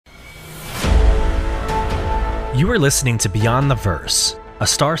You are listening to Beyond the Verse, a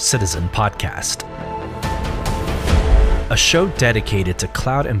Star Citizen podcast. A show dedicated to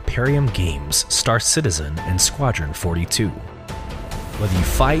Cloud Imperium games, Star Citizen, and Squadron 42. Whether you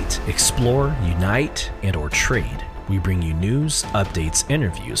fight, explore, unite, and/or trade, we bring you news, updates,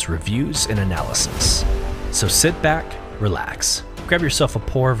 interviews, reviews, and analysis. So sit back, relax, grab yourself a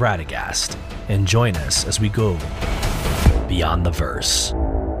pour of Radegast, and join us as we go Beyond the Verse.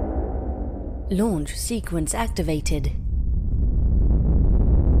 Launch sequence activated.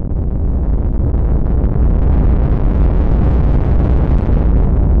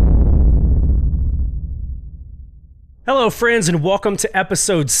 Hello, friends, and welcome to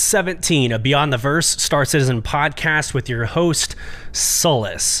episode 17 of Beyond the Verse, Star Citizen podcast with your host,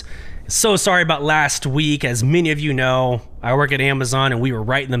 Solus. So sorry about last week. As many of you know, I work at Amazon and we were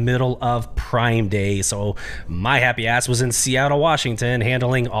right in the middle of Prime Day. So my happy ass was in Seattle, Washington,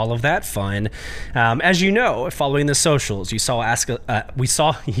 handling all of that fun. As you know, following the socials, you saw us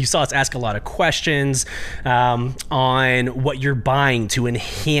ask a lot of questions on what you're buying to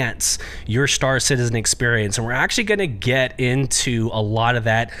enhance your Star Citizen experience. And we're actually going to get into a lot of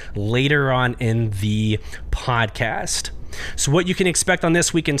that later on in the podcast. So what you can expect on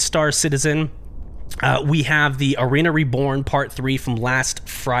This Week in Star Citizen, we have the Arena Reborn Part 3 from last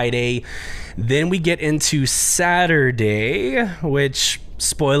Friday. Then we get into Saturday, which,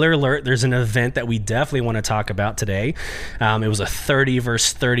 spoiler alert, there's an event that we definitely want to talk about today. It was a 30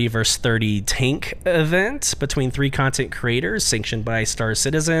 versus 30 versus 30 tank event between 3 content creators sanctioned by Star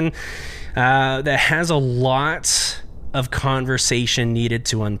Citizen that has a lot of conversation needed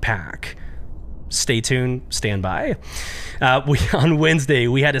to unpack. Stay tuned, stand by. On Wednesday,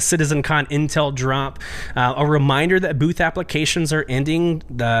 we had a CitizenCon Intel drop. A reminder that booth applications are ending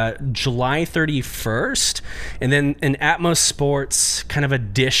July 31st. And then an Atmos Sports kind of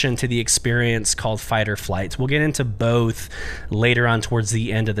addition to the experience called Fighter Flights. We'll get into both later on towards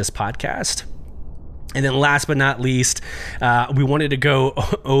the end of this podcast. And then last but not least, we wanted to go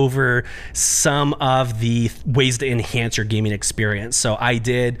over some of the ways to enhance your gaming experience. So I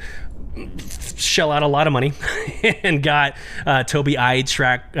did shell out a lot of money and got Tobii Eye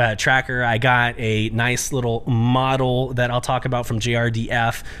Tracker. I got a nice little model that I'll talk about from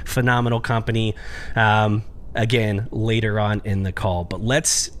JRDF, phenomenal company. Again, later on in the call. But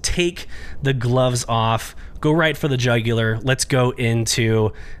let's take the gloves off, go right for the jugular. Let's go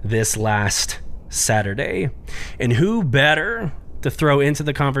into this last Saturday. And who better to throw into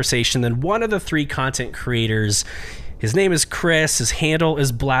the conversation than one of the 3 content creators. His name is Chris. His handle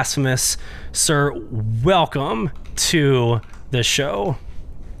is Blasphemous. Sir, welcome to the show.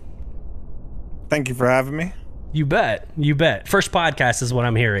 Thank you for having me. You bet. You bet. First podcast is what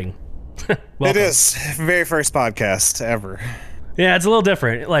I'm hearing. It is. Very first podcast ever. Yeah, it's a little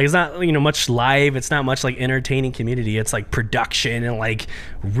different. Like, it's not, much live. It's not much like entertaining community. It's like production and like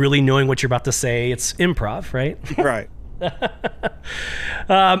really knowing what you're about to say. It's improv, right? Right.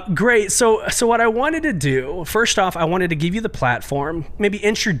 Great. So what I wanted to do, first off, I wanted to give you the platform, maybe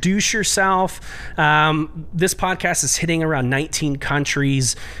introduce yourself. This podcast is hitting around 19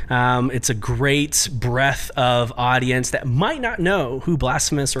 countries. It's a great breadth of audience that might not know who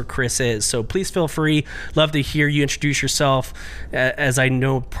Blasphemous or Chris is. So please feel free. Love to hear you introduce yourself, as I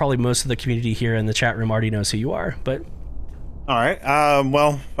know probably most of the community here in the chat room already knows who you are. But all right.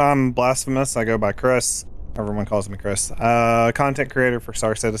 Well, I'm Blasphemous. I go by Chris. Everyone calls me Chris. Content creator for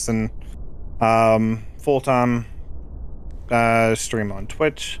Star Citizen. Full-time stream on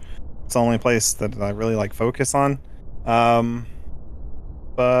Twitch. It's the only place that I really focus on.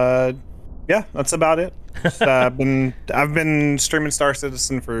 But yeah, that's about it. I've been streaming Star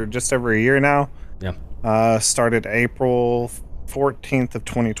Citizen for just over a year now. Yeah. Started April 14th of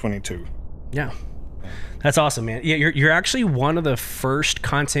 2022. Yeah. That's awesome, man. Yeah, you're actually one of the first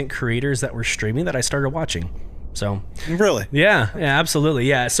content creators that were streaming that I started watching. So really? Yeah, absolutely.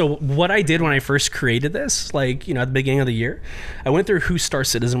 Yeah. So what I did when I first created this, at the beginning of the year, I went through who Star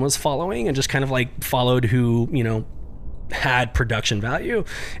Citizen was following and just kind of followed who, had production value.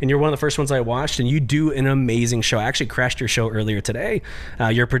 And you're one of the first ones I watched, and you do an amazing show. I actually crashed your show earlier today.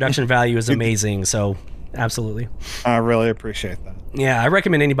 Your production value is amazing. So absolutely. I really appreciate that. Yeah, I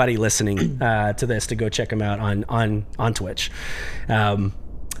recommend anybody listening to this to go check them out on Twitch.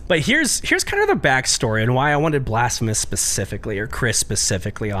 But here's kind of the backstory and why I wanted Blasphemous specifically, or Chris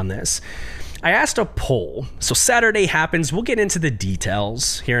specifically, on this. I asked a poll. So Saturday happens. We'll get into the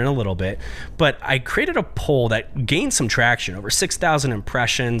details here in a little bit. But I created a poll that gained some traction, over 6,000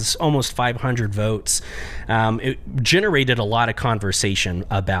 impressions, almost 500 votes. It generated a lot of conversation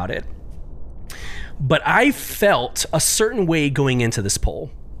about it. But I felt a certain way going into this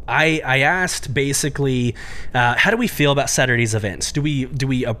poll. I asked basically, how do we feel about Saturday's events? Do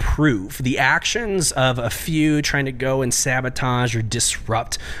we approve the actions of a few trying to go and sabotage or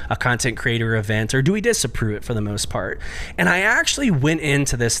disrupt a content creator event, or do we disapprove it for the most part? And I actually went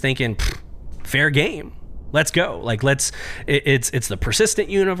into this thinking, fair game. Let's go. It's the persistent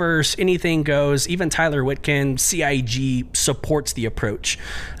universe. Anything goes. Even Tyler Witkin, CIG, supports the approach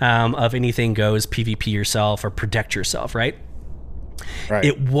of anything goes, PvP yourself or protect yourself, right? Right.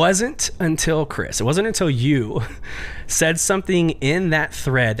 It wasn't until you said something in that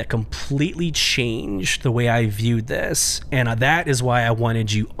thread that completely changed the way I viewed this. And that is why I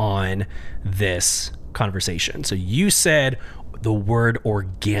wanted you on this conversation. So you said the word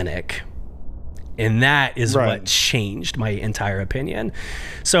organic. And that is what changed my entire opinion.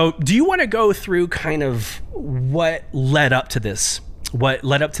 So do you want to go through kind of what led up to this? What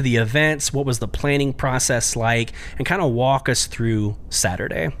led up to the events? What was the planning process like? And kind of walk us through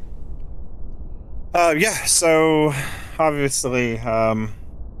Saturday. Yeah. So obviously,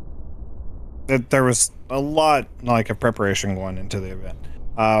 there was a lot of preparation going into the event.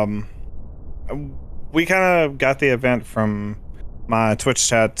 We kind of got the event from my Twitch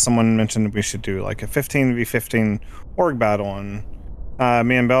chat. Someone mentioned we should do a 15v15 org battle, and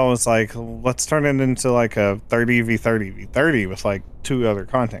me and Bell was like, let's turn it into a 30v30v30 with 2 other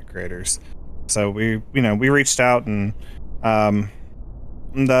content creators. So we reached out, and the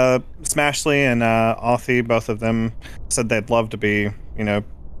Smashly and Authy, both of them said they'd love to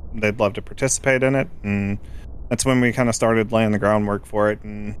participate in it, and that's when we kind of started laying the groundwork for it.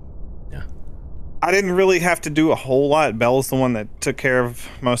 And I didn't really have to do a whole lot. Bell's the one that took care of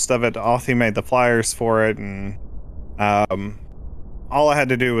most of it. Authy made the flyers for it, and all I had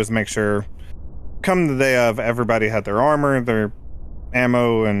to do was make sure, come the day of, everybody had their armor, their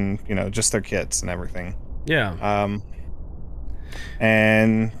ammo, and just their kits and everything. Yeah.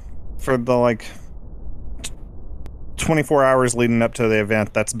 And for the 24 hours leading up to the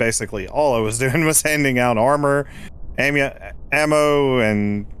event, that's basically all I was doing, was handing out armor, ammo,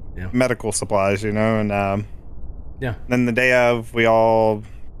 and medical supplies, and then the day of, we all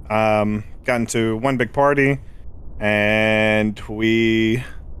got into one big party, and we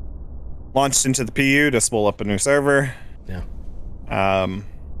launched into the PU to spool up a new server. After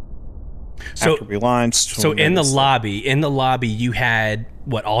we launched, so in the lobby you had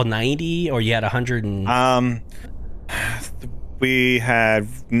what, all 90, or you had 100 and we had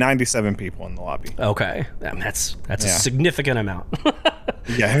 97 people in the lobby. Okay, that's a significant amount.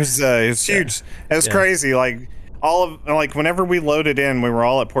 Yeah, it was huge. It was crazy. Whenever we loaded in, we were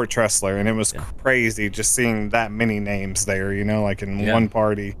all at Port Tressler, and it was crazy just seeing that many names there, in one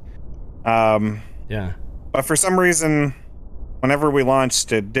party. But for some reason, whenever we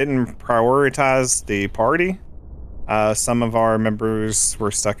launched, it didn't prioritize the party. Some of our members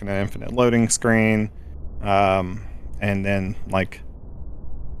were stuck in an infinite loading screen, and then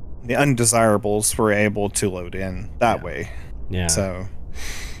the undesirables were able to load in that way. So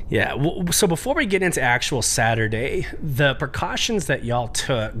before we get into actual Saturday, the precautions that y'all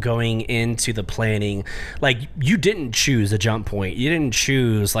took going into the planning, you didn't choose a jump point. You didn't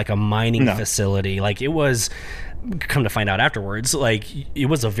choose a mining facility. It was, come to find out afterwards, it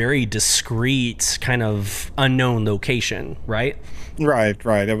was a very discreet kind of unknown location, right? Right.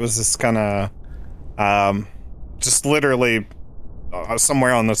 It was just kind of just literally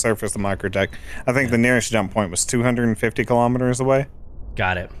somewhere on the surface of Microtech. I think the nearest jump point was 250 kilometers away.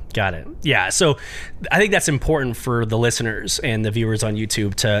 Got it. Yeah, so I think that's important for the listeners and the viewers on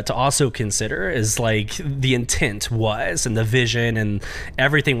YouTube to also consider, is the intent was, and the vision and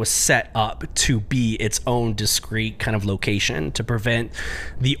everything was set up to be its own discrete kind of location to prevent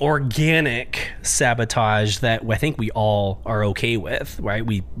the organic sabotage that I think we all are okay with, right?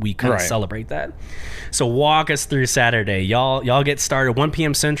 We kind of celebrate that. So walk us through Saturday. Y'all get started 1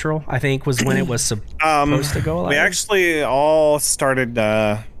 p.m. Central, I think, was when it was supposed to go live. We actually all started.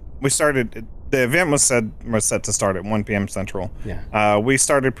 The event was set to start at 1 p.m. Central. We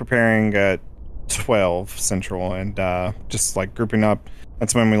started preparing at 12 Central, and just grouping up.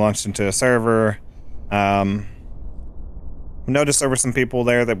 That's when we launched into a server. Noticed there were some people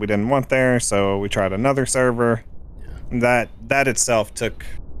there that we didn't want there, so we tried another server. That itself took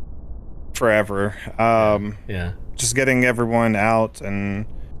forever. Just getting everyone out, and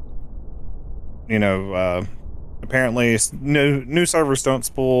apparently new servers don't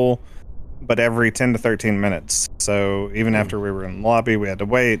spool but every 10 to 13 minutes. So even after we were in the lobby, we had to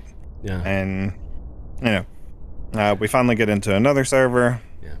wait. And we finally get into another server,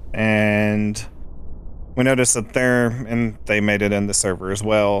 and we noticed that they made it in the server as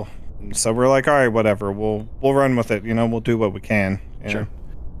well. So we're like, all right, whatever, we'll run with it, we'll do what we can. Sure.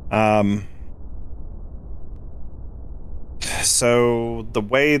 So the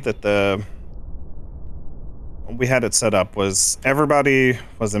way that we had it set up was everybody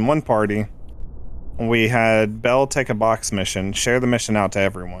was in one party. We had Belle take a box mission, share the mission out to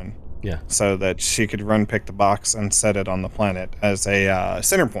everyone. Yeah. So that she could run pick the box and set it on the planet as a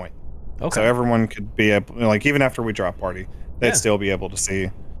center point. Okay. So everyone could be able, like, even after we drop party, they'd still be able to see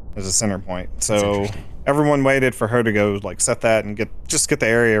as a center point. So everyone waited for her to go, like, set that and get the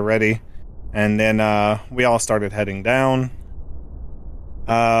area ready. And then we all started heading down.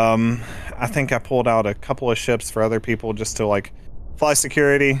 I think I pulled out a couple of ships for other people just to, like, fly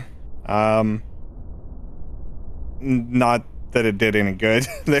security. Not that it did any good.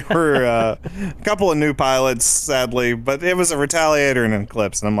 There were a couple of new pilots, sadly, but it was a Retaliator and an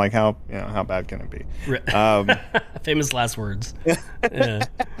Eclipse, and I'm like, how bad can it be? Famous last words.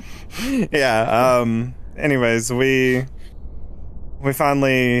 Anyways, we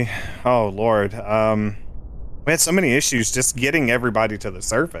finally, oh Lord, we had so many issues just getting everybody to the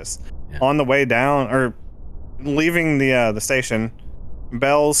surface. On the way down or leaving the station,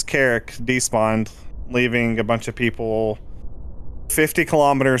 Belle's Carrick despawned, leaving a bunch of people 50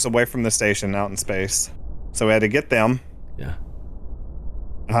 kilometers away from the station out in space. So we had to get them. Yeah.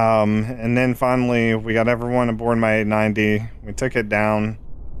 And then finally we got everyone aboard my 890. We took it down,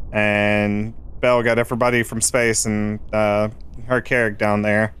 and Belle got everybody from space and her Carrick down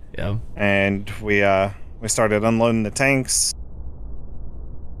there. Yeah. And we started unloading the tanks.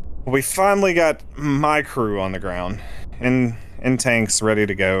 We finally got my crew on the ground in tanks ready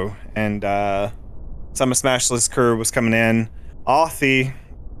to go, and some of Smashless crew was coming in. Authy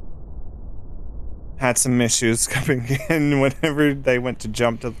had some issues coming in whenever they went to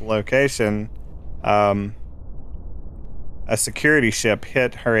jump to the location. A security ship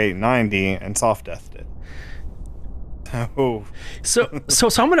hit her 890 and soft-deathed it. Oh. So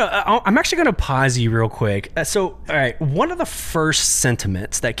I'm actually gonna pause you real quick. All right, one of the first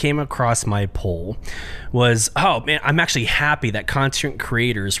sentiments that came across my poll was, oh man, I'm actually happy that content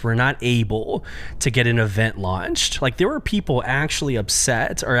creators were not able to get an event launched. Like, there were people actually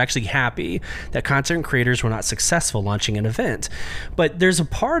upset or actually happy that content creators were not successful launching an event. But there's a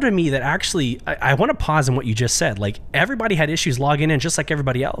part of me that actually I want to pause on what you just said. Like, everybody had issues logging in just like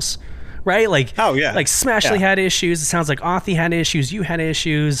everybody else. Right? Like, like Smashley had issues. It sounds like Authy had issues. You had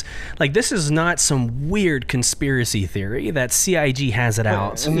issues. Like, this is not some weird conspiracy theory that CIG has it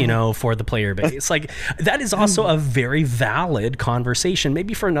out, for the player base. Like, that is also a very valid conversation,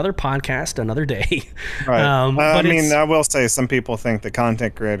 maybe for another podcast, another day. Right. I will say some people think the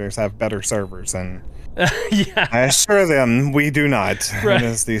content creators have better servers, and I assure them we do not. Right. It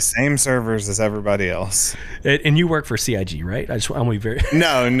is the same servers as everybody else. And you work for CIG, right? I'm very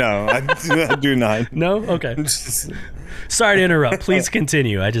No, I do not. No? Okay. Sorry to interrupt. Please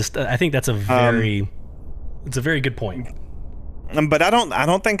continue. I think that's a very good point. But I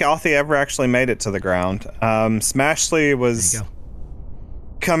don't think Authy ever actually made it to the ground. Smashley was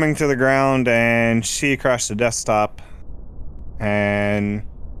coming to the ground, and she crashed the desktop, and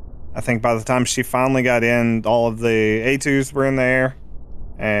I think by the time she finally got in, all of the A2s were in the air,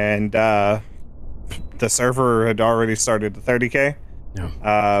 and the server had already started to 30K.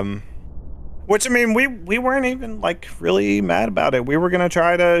 Yeah. Which, I mean, we weren't even, like, really mad about it. We were going to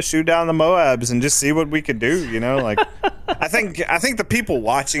try to shoot down the Moabs and just see what we could do, Like, I think the people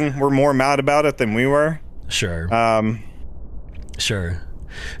watching were more mad about it than we were. Sure. Sure.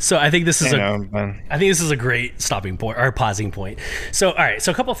 So I think this is a great stopping point or pausing point. So all right, so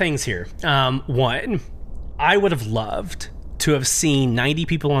a couple things here. One, I would have loved to have seen 90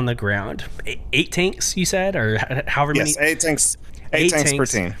 people on the ground, 8 tanks, you said, or however many. Yes, 8 tanks. 8 tanks per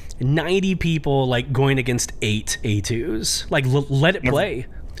team. 90 people, like, going against 8 A2s. Like, let it play.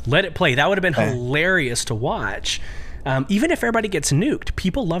 Let it play. That would have been hilarious to watch. Even if everybody gets nuked,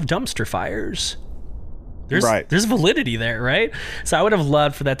 people love dumpster fires. There's validity there, right? So I would have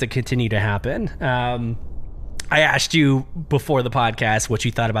loved for that to continue to happen. I asked you before the podcast what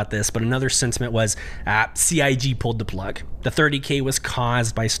you thought about this, but another sentiment was CIG pulled the plug. The 30K was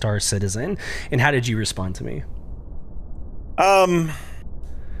caused by Star Citizen. And how did you respond to me?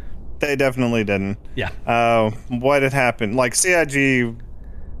 They definitely didn't. Yeah. What had happened? Like, CIG,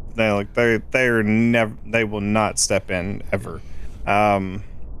 they will not step in ever.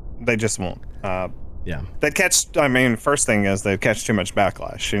 They just won't. Yeah. They'd catch, first thing is they'd catch too much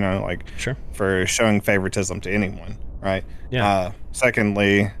backlash, sure, for showing favoritism to anyone, right? Yeah.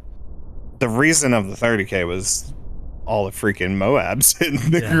 Secondly, the reason of the 30K was all the freaking Moabs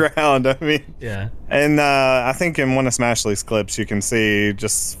hitting the ground. Yeah. And I think in one of Smashley's clips, you can see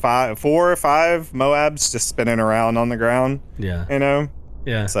just 4 or 5 Moabs just spinning around on the ground. Yeah.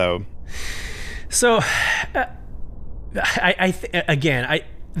 Yeah. So again,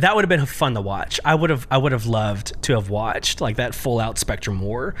 that would have been fun to watch. I would have loved to have watched like that full out Spectrum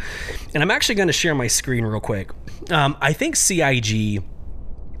War. And I'm actually going to share my screen real quick. I think CIG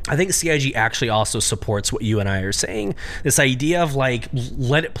actually also supports what you and I are saying. This idea of like,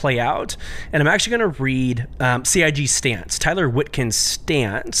 let it play out. And I'm actually going to read CIG's stance, Tyler Witkin's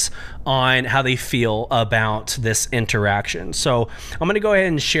stance on how they feel about this interaction. So I'm going to go ahead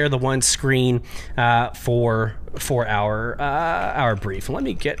and share the one screen for our brief. Let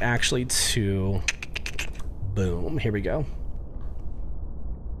me get actually to, boom, here we go.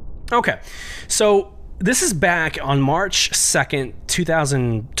 Okay, so this is back on March 2nd,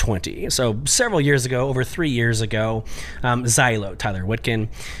 2020. So several years ago, over 3 years ago, Xylo, Tyler Witkin,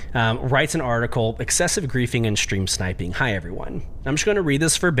 writes an article, Excessive Griefing and Stream Sniping. Hi, everyone. I'm just going to read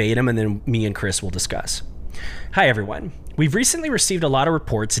this verbatim, and then me and Chris will discuss. Hi, everyone. We've recently received a lot of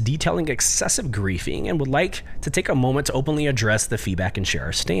reports detailing excessive griefing and would like to take a moment to openly address the feedback and share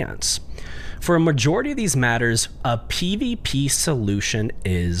our stance. For a majority of these matters, a PvP solution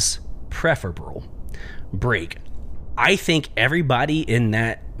is preferable. Break. I think everybody in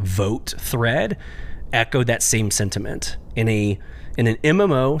that vote thread echoed that same sentiment. In an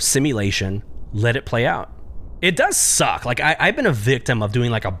MMO simulation, let it play out. It does suck. Like I've been a victim of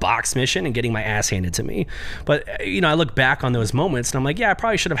doing like a box mission and getting my ass handed to me. But I look back on those moments and I'm like, yeah, I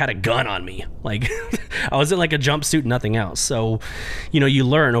probably should have had a gun on me. Like I was in like a jumpsuit, nothing else. So, you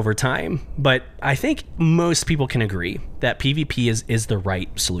learn over time. But I think most people can agree that PvP is the right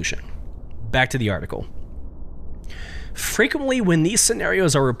solution. Back to the article. Frequently, when these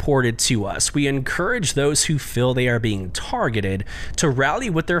scenarios are reported to us, we encourage those who feel they are being targeted to rally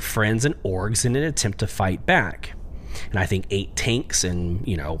with their friends and orgs in an attempt to fight back. And I think 8 tanks and,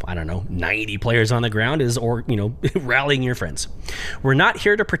 90 players on the ground is, rallying your friends. We're not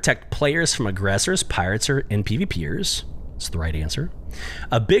here to protect players from aggressors, pirates, or NPVPers. That's the right answer.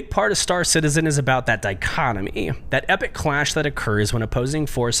 A big part of Star Citizen is about that dichotomy, that epic clash that occurs when opposing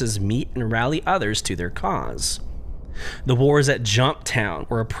forces meet and rally others to their cause. The wars at Jumptown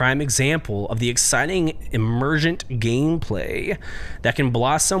were a prime example of the exciting emergent gameplay that can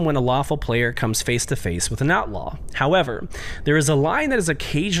blossom when a lawful player comes face to face with an outlaw. However, there is a line that is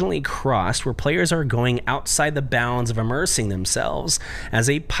occasionally crossed where players are going outside the bounds of immersing themselves as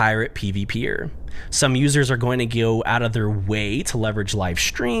a pirate PvPer. Some users are going to go out of their way to leverage live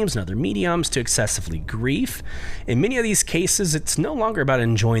streams and other mediums to excessively grief. In many of these cases, it's no longer about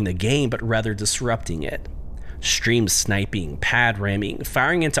enjoying the game, but rather disrupting it. Stream sniping, pad ramming,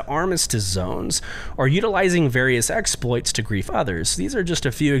 firing into armistice zones, or utilizing various exploits to grief others. These are just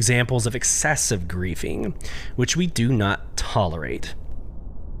a few examples of excessive griefing, which we do not tolerate.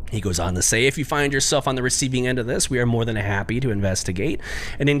 He goes on to say, if you find yourself on the receiving end of this, we are more than happy to investigate.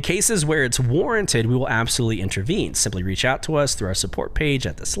 And in cases where it's warranted, we will absolutely intervene. Simply reach out to us through our support page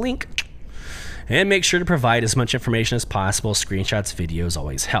at this link. And make sure to provide as much information as possible. Screenshots, videos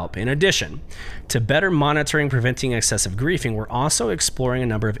always help. In addition to better monitoring, preventing excessive griefing, we're also exploring a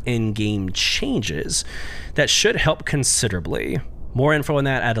number of in-game changes that should help considerably. More info on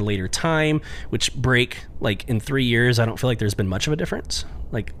that at a later time, which in 3 years, I don't feel like there's been much of a difference.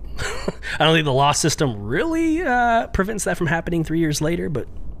 I don't think the law system really prevents that from happening 3 years later, but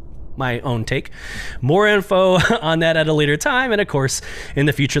my own take. More info on that at a later time, and of course, in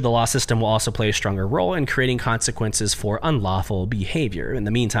the future, the law system will also play a stronger role in creating consequences for unlawful behavior. In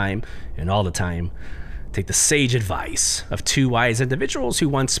the meantime, and all the time, take the sage advice of 2 wise individuals who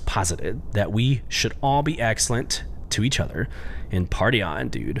once posited that we should all be excellent to each other and party on,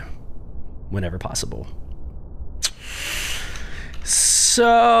 dude, whenever possible.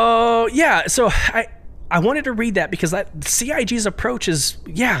 So I wanted to read that because CIG's approach is,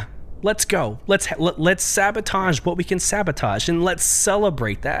 let's go. Let's sabotage what we can sabotage, and let's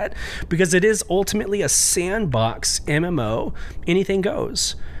celebrate that, because it is ultimately a sandbox MMO. Anything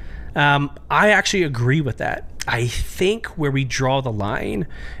goes. I actually agree with that. I think where we draw the line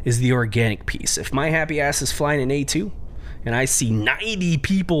is the organic piece. If my happy ass is flying in A2 and I see 90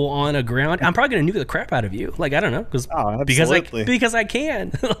 people on a ground, I'm probably gonna nuke the crap out of you. I don't know, because I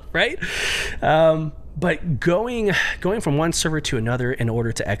can, right? But going from one server to another in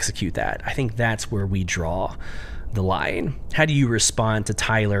order to execute that, I think that's where we draw the line. How do you respond to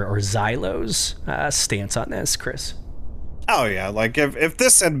Tyler or Xylo's stance on this, Chris? Oh yeah, if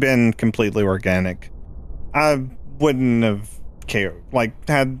this had been completely organic, I wouldn't have cared,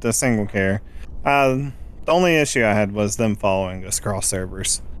 had a single care. The only issue I had was them following us across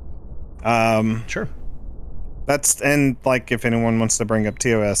servers. Sure. And like, if anyone wants to bring up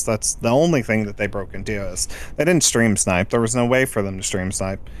TOS, that's the only thing that they broke in TOS. They didn't stream snipe. There was no way for them to stream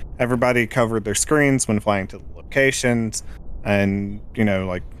snipe. Everybody covered their screens when flying to the locations, and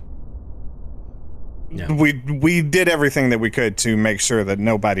like, we did everything that we could to make sure that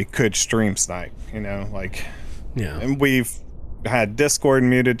nobody could stream snipe. And we've had Discord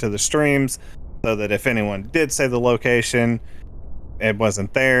muted to the streams so that if anyone did say the location, it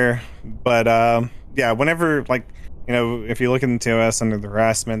wasn't there. But whenever, if you look in the TOS under the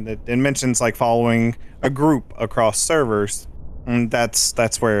harassment, it mentions like following a group across servers, and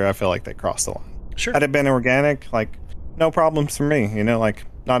that's where I feel like they crossed the line. Sure. Had it been organic, no problems for me, not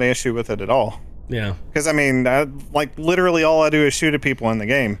an issue with it at all. Yeah. Because, literally all I do is shoot at people in the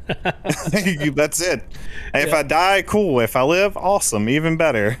game. That's it. If I die, cool. If I live, awesome. Even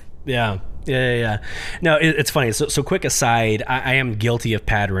better. Yeah. No, it's funny. So quick aside, I am guilty of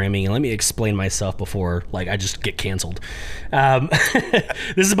pad ramming, and let me explain myself before I just get canceled.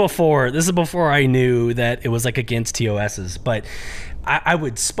 This is before I knew that it was against TOSs, but I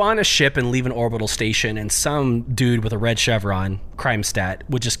would spawn a ship and leave an orbital station, and some dude with a red chevron, crime stat,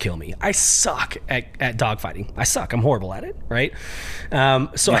 would just kill me. I suck at dogfighting. I suck. I'm horrible at it, right?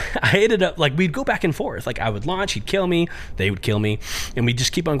 So I ended up, we'd go back and forth. I would launch, he'd kill me, they would kill me, and we'd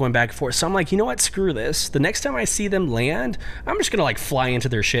just keep on going back and forth. So I'm like, you know what? Screw this. The next time I see them land, I'm just going to, fly into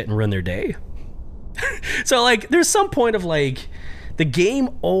their shit and ruin their day. So, there's some point of, the game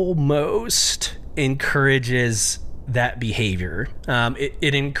almost encourages that behavior.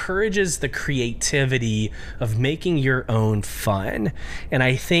 It encourages the creativity of making your own fun, and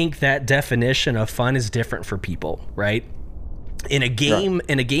I think that definition of fun is different for people, right? In a game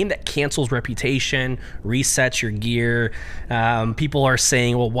that cancels reputation, resets your gear, people are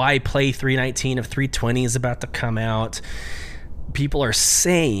saying, well, why play 319 if 320 is about to come out? People are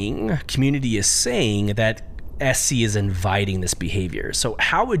saying, community is saying that SC is inviting this behavior. So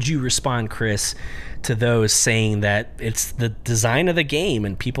how would you respond, Chris, to those saying that it's the design of the game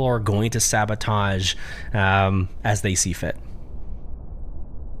and people are going to sabotage as they see fit?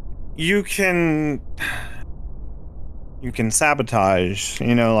 You can sabotage,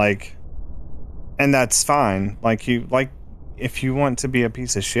 and that's fine. If you want to be a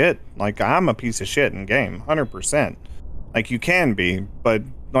piece of shit, I'm a piece of shit in game, 100%. You can be, but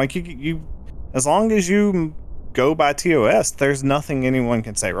you as long as you go by TOS, there's nothing anyone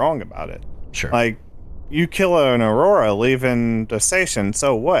can say wrong about it. Sure. You kill an Aurora leaving the station,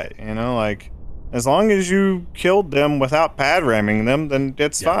 so what? As long as you killed them without pad ramming them, then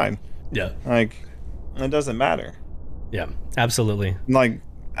it's fine. Yeah. It doesn't matter. Yeah, absolutely.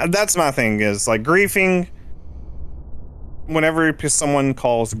 That's my thing is griefing. Whenever someone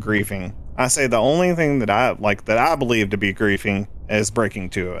calls griefing, I say the only thing that I believe to be griefing is breaking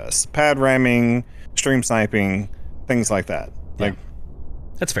TOS, pad ramming, stream sniping, things like that.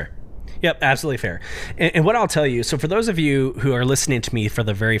 That's fair. Yep, absolutely fair. And what I'll tell you, so for those of you who are listening to me for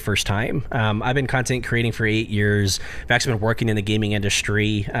the very first time, I've been content creating for 8 years. I've actually been working in the gaming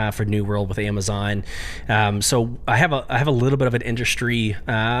industry for New World with Amazon. So I have a little bit of an industry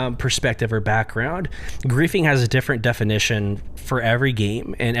perspective or background. Griefing has a different definition for every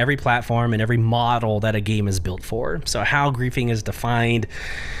game and every platform and every model that a game is built for. So how griefing is defined,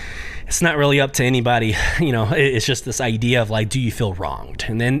 it's not really up to anybody. It's just this idea of do you feel wronged?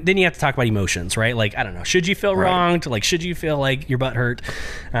 And then you have to talk about emotions, right? I don't know, should you feel wronged? Should you feel like your butt hurt?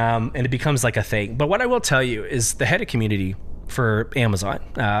 And it becomes a thing. But what I will tell you is the head of community for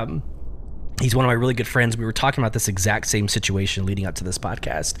Amazon, he's one of my really good friends. We were talking about this exact same situation leading up to this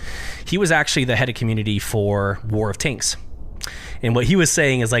podcast. He was actually the head of community for War of Tanks. And what he was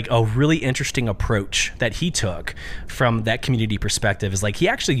saying is a really interesting approach that he took from that community perspective is he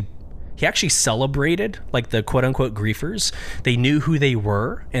actually celebrated the quote unquote griefers. They knew who they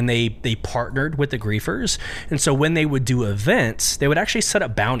were and they partnered with the griefers. And so when they would do events, they would actually set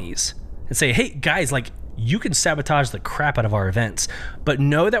up bounties and say, hey guys, you can sabotage the crap out of our events, but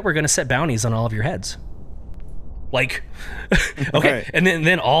know that we're going to set bounties on all of your heads. Okay. Right. And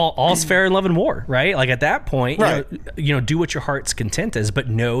then all's fair in love and war, right? At that point, right. Do what your heart's content is, but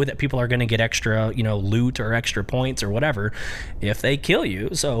know that people are going to get extra, loot or extra points or whatever if they kill you.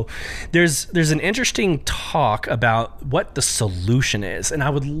 So there's an interesting talk about what the solution is. And I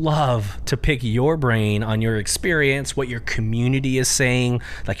would love to pick your brain on your experience, what your community is saying,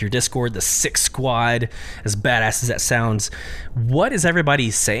 your Discord, the Six Squad, as badass as that sounds. What is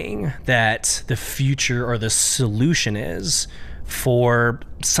everybody saying that the future or the solution is for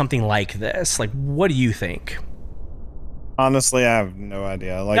something like this? What do you think? Honestly, I have no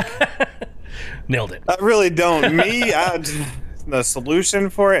idea. Nailed it. I really don't. The solution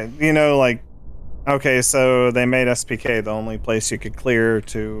for it, okay, so they made SPK the only place you could clear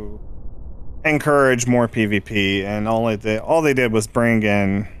to encourage more PvP, and all they did was bring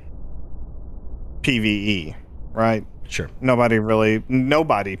in PvE, right? Sure. Nobody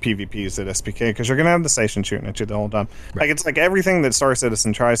PvPs at SPK because you're gonna have the station shooting at you the whole time. Right. Like, it's like everything that Star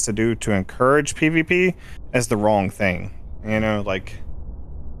Citizen tries to do to encourage PvP is the wrong thing. You know, like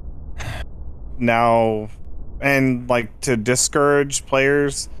now, and like to discourage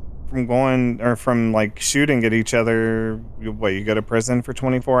players from going or from like shooting at each other. You go to prison for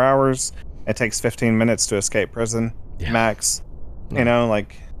 24 hours. It takes 15 minutes to escape prison, max. Yeah. You know,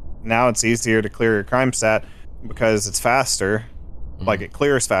 like now it's easier to clear your crime stat because it's faster. Like, it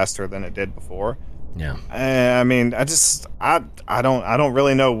clears faster than it did before. Yeah. I mean, I don't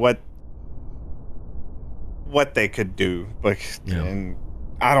really know what they could do, and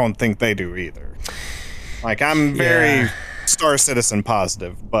I don't think they do either. Like, I'm very Star Citizen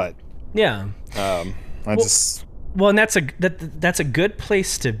positive, but Well, and that's a good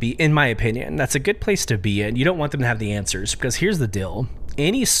place to be, in my opinion. That's a good place to be in. You don't want them to have the answers, because here's the deal.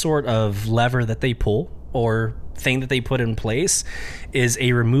 Any sort of lever that they pull or thing that they put in place is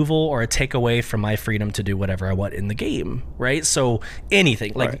a removal or a takeaway from my freedom to do whatever I want in the game, right? So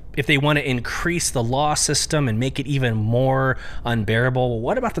anything, like if they want to increase the law system and make it even more unbearable, well,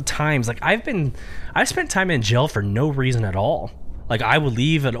 what about the times? Like, I've spent time in jail for no reason at all. Like, I would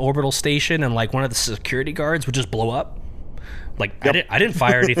leave an orbital station and like one of the security guards would just blow up. Like, I didn't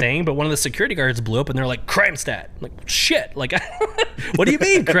fire anything, but one of the security guards blew up and they're like, crime stat. Like, shit. Like, what do you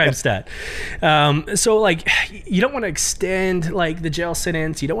mean crime stat? So like, you don't want to extend like the jail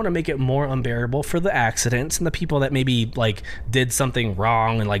sentence. You don't want to make it more unbearable for the accidents and the people that maybe like did something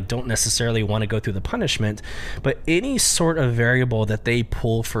wrong and like don't necessarily want to go through the punishment. But any sort of variable that they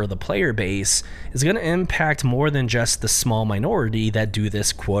pull for the player base is going to impact more than just the small minority that do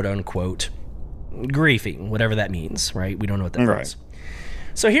this quote unquote griefing, whatever that means, right? We don't know what that means.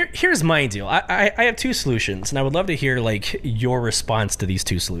 So here's my deal. I have two solutions, and I would love to hear like your response to these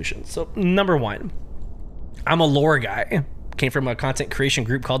two solutions. So number one, I'm a lore guy. Came from a content creation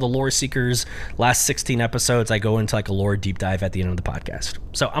group called the Lore Seekers. Last 16 episodes, I go into like a lore deep dive at the end of the podcast.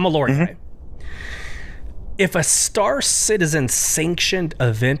 So I'm a lore guy. If a Star Citizen sanctioned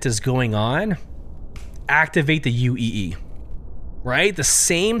event is going on, activate the UEE. Right? The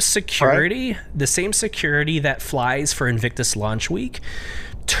same security that flies for Invictus launch week,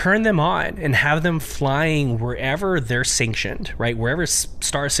 turn them on and have them flying wherever they're sanctioned, right? Wherever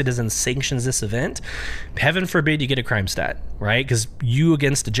Star Citizen sanctions this event, heaven forbid you get a crime stat, right? Because you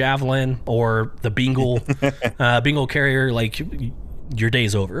against the Javelin or the Bingle, Bingle carrier, like, your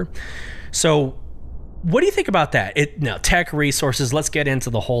day's over. So what do you think about that? Now, tech resources, let's get into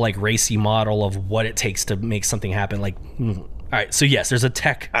the whole like racy model of what it takes to make something happen. Like, all right, so yes, there's a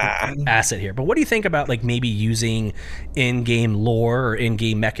tech asset here, but what do you think about like maybe using in-game lore or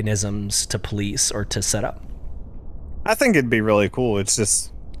in-game mechanisms to police or to set up? I think it'd be really cool. It's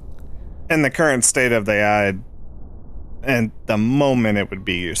just in the current state of the AI, and the moment it would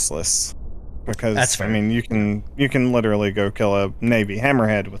be useless because that's fair. I mean, you can literally go kill a Navy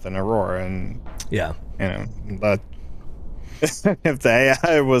hammerhead with an Aurora, and but if the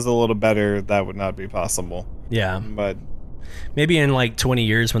AI was a little better, that would not be possible. Yeah, but. Maybe in like 20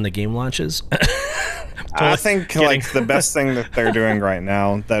 years when the game launches. I think like the best thing that they're doing right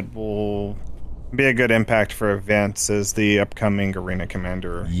now that will be a good impact for events is the upcoming Arena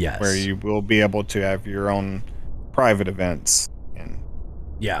Commander. Yes. Where you will be able to have your own private events.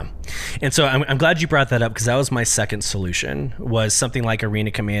 Yeah. And so I'm glad you brought that up, because that was my second solution, was something like Arena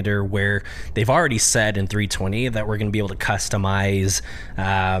Commander, where they've already said in 320 that we're going to be able to customize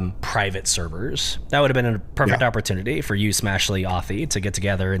private servers. That would have been a perfect opportunity for you, Smashley, Authy, to get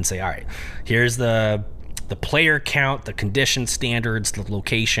together and say, all right, here's the player count, the condition standards, the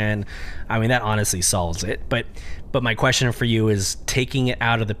location. I mean, that honestly solves it. But my question for you is, taking it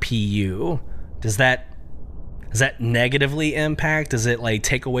out of the PU, does that negatively impact? Does it like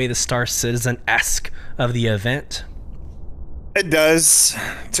take away the Star Citizen-esque of the event? It does,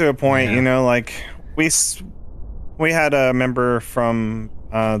 to a point. You know, like we had a member from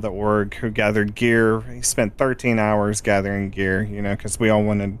the org who gathered gear. He spent 13 hours gathering gear, you know, because we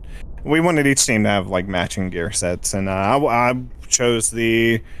wanted each team to have like matching gear sets, and I chose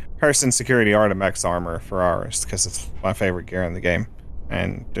the Person Security Artemex armor for ours because it's my favorite gear in the game.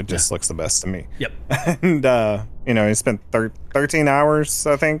 And it just looks the best to me. Yep. And, you know, he spent 13 hours,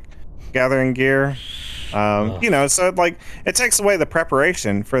 I think, gathering gear. You know, so, like, it takes away the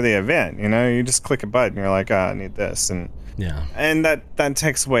preparation for the event. You know, you just click a button, you're like, I need this. And that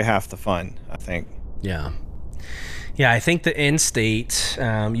takes away half the fun, I think. Yeah. Yeah, I think the end state,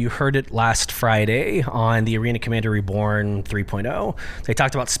 you heard it last Friday on the Arena Commander Reborn 3.0. They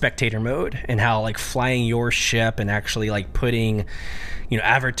talked about spectator mode and how like flying your ship and actually like putting,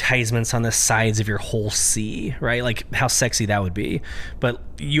 advertisements on the sides of your whole sea, right? Like how sexy that would be. But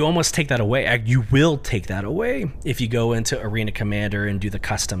you almost take that away. You will take that away if you go into Arena Commander and do the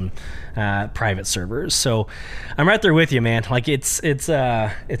custom private servers. So I'm right there with you, man. Like it's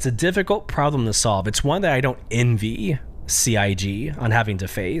a difficult problem to solve. It's one that I don't envy CIG on having to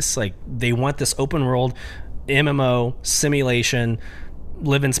face. Like they want this open world MMO simulation,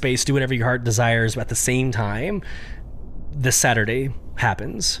 live in space, do whatever your heart desires, but at the same time, this Saturday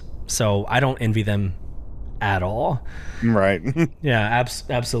happens. So I don't envy them at all. Right. Yeah,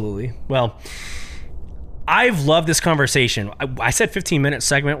 absolutely. Well, I've loved this conversation. I said 15-minute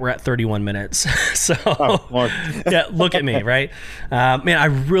segment. We're at 31 minutes. So, yeah, look at me, right? Man, I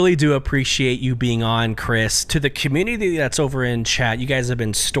really do appreciate you being on, Chris. To the community that's over in chat, you guys have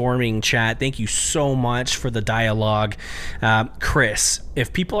been storming chat. Thank you so much for the dialogue. Chris,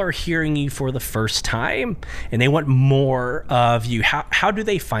 if people are hearing you for the first time and they want more of you, how do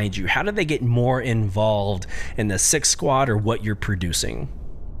they find you? How do they get more involved in the Six Squad or what you're producing?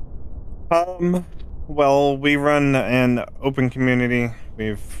 Well, we run an open community.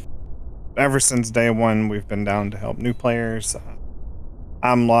 Ever since day one, we've been down to help new players.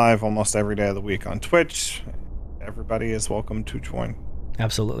 I'm live almost every day of the week on Twitch. Everybody is welcome to join.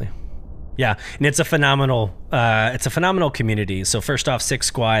 Absolutely. Yeah, and it's a phenomenal community. So first off, Six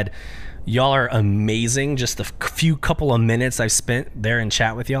Squad, y'all are amazing. Just the few couple of minutes I've spent there in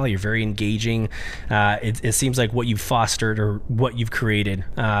chat with y'all, you're very engaging. It seems like what you've fostered or what you've created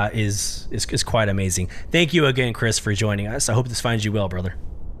is quite amazing. Thank you again, Chris, for joining us. I hope this finds you well, brother.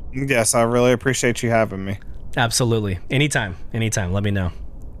 Yes, I really appreciate you having me. Absolutely. Anytime. Let me know.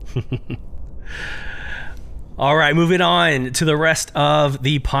 All right, moving on to the rest of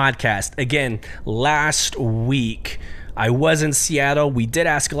the podcast. Again, last week, I was in Seattle. We did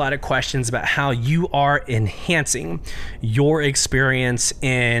ask a lot of questions about how you are enhancing your experience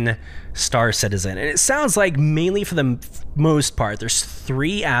in Star Citizen. And it sounds like mainly for the most part, there's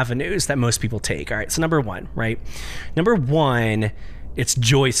 3 avenues that most people take. All right, so number one, it's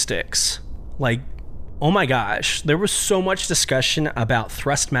joysticks. Like, oh my gosh, there was so much discussion about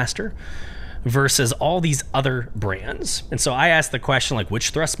Thrustmaster versus all these other brands. And so I asked the question, like,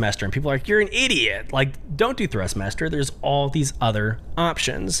 which Thrustmaster? And people are like, you're an idiot. Like, don't do Thrustmaster. There's all these other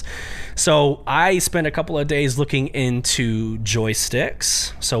options. So I spent a couple of days looking into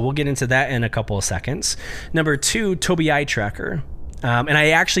joysticks. So we'll get into that in a couple of seconds. Number 2, Tobii Eye Tracker. And I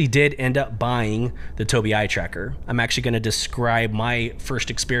actually did end up buying the Tobii Eye Tracker. I'm actually going to describe my first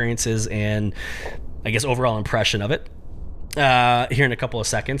experiences and I guess overall impression of it here in a couple of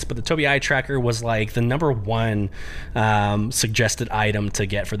seconds. But the Tobii Eye Tracker was like the number 1 suggested item to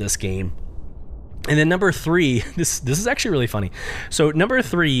get for this game. And then number 3, this is actually really funny. So number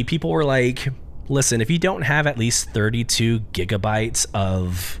 3, people were like, listen, if you don't have at least 32 gigabytes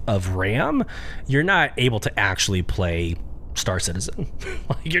of RAM, you're not able to actually play Star Citizen.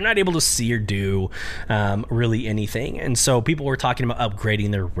 You're not able to see or do really anything. And so people were talking about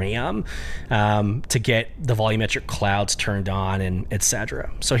upgrading their RAM to get the volumetric clouds turned on and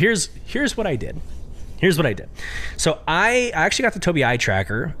etc. So here's what I did. So I actually got the Tobii Eye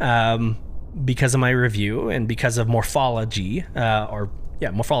Tracker because of my review and because of Morphology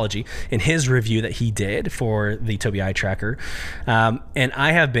in his review that he did for the Tobii Eye Tracker. And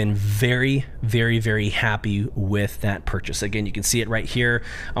I have been very, very, very happy with that purchase. Again, you can see it right here.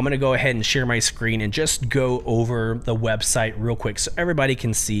 I'm going to go ahead and share my screen and just go over the website real quick so everybody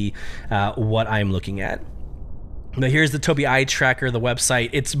can see what I'm looking at. Now here's the Tobii Eye Tracker, the website.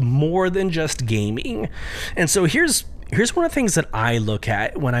 It's more than just gaming. And so here's one of the things that I look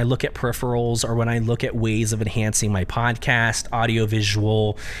at when I look at peripherals or when I look at ways of enhancing my podcast, audio,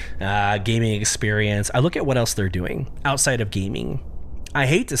 visual, gaming experience. I look at what else they're doing outside of gaming. I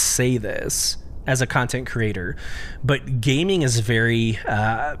hate to say this as a content creator, but gaming is very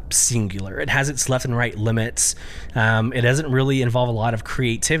singular. It has its left and right limits. It doesn't really involve a lot of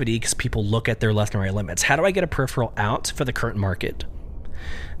creativity because people look at their left and right limits. How do I get a peripheral out for the current market?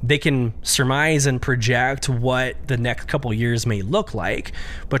 They can surmise and project what the next couple years may look like,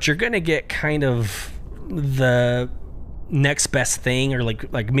 but you're going to get kind of the next best thing, or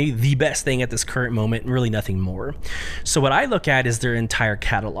like maybe the best thing at this current moment, and really nothing more. So what I look at is their entire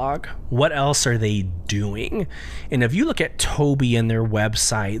catalog. What else are they doing? And if you look at Tobii and their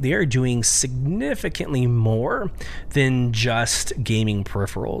website, they are doing significantly more than just gaming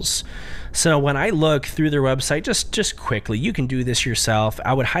peripherals. So when I look through their website, just quickly, you can do this yourself.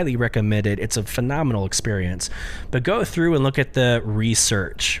 I would highly recommend it. It's a phenomenal experience. But go through and look at the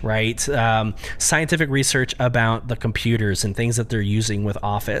research, right? Scientific research about the computers and things that they're using with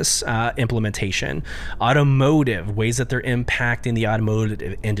Office implementation, automotive, ways that they're impacting the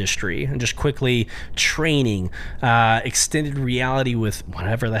automotive industry, and just quickly training, extended reality with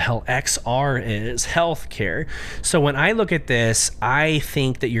whatever the hell XR is, healthcare. So when I look at this, I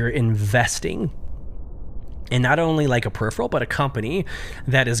think that you're investing in not only like a peripheral, but a company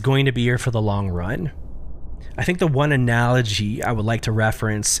that is going to be here for the long run. I think the one analogy I would like to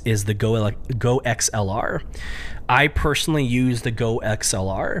reference is the Go XLR. I personally use the Go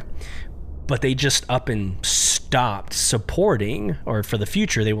XLR, but they just up and stopped supporting, or for the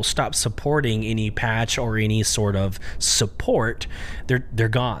future, they will stop supporting any patch or any sort of support. They're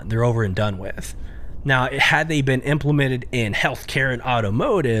gone. They're over and done with. Now, had they been implemented in healthcare and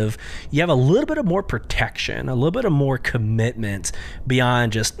automotive, you have a little bit of more protection, a little bit of more commitment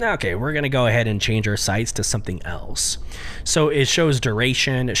beyond just, okay, we're going to go ahead and change our sites to something else. So it shows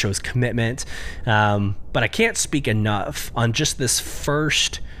duration, it shows commitment, but I can't speak enough on just this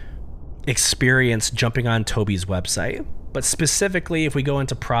first experience jumping on Tobii's website. But specifically, if we go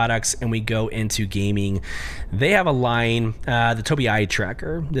into products and we go into gaming, they have a line, the Tobii Eye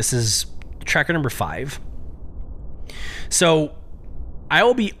Tracker. This is tracker number 5. So I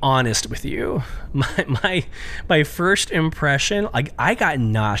will be honest with you. My first impression, like, I got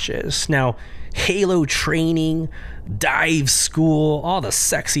nauseous. Now, Halo training, dive school, all the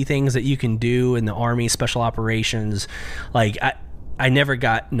sexy things that you can do in the Army special operations, like I never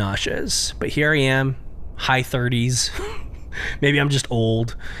got nauseous. But here I am, high 30s. Maybe I'm just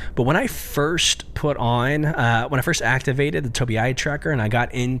old, but when I first put on, when I first activated the Tobii Eye Tracker and I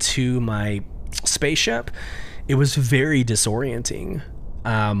got into my spaceship, it was very disorienting.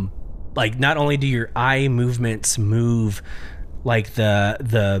 Like, not only do your eye movements move like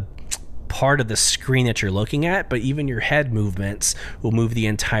the part of the screen that you're looking at, but even your head movements will move the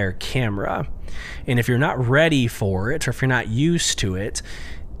entire camera. And if you're not ready for it, or if you're not used to it,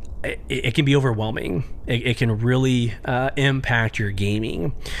 it can be overwhelming. It can really impact your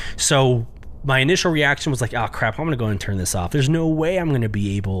gaming. So my initial reaction was like, oh crap, I'm gonna go and turn this off. There's no way I'm gonna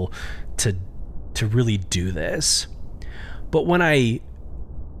be able to really do this. But when I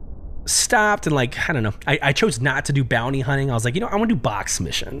stopped and, like, I don't know, I chose not to do bounty hunting. I was like, I want to do box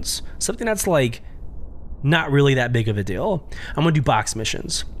missions, something that's like not really that big of a deal. I'm gonna do box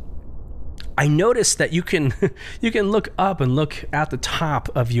missions. I noticed that you can look up and look at the top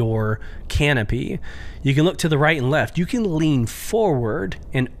of your canopy. You can look to the right and left. You can lean forward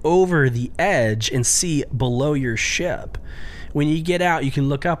and over the edge and see below your ship. When you get out, you can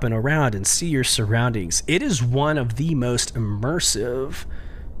look up and around and see your surroundings. It is one of the most immersive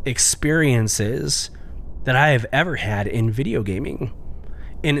experiences that I have ever had in video gaming.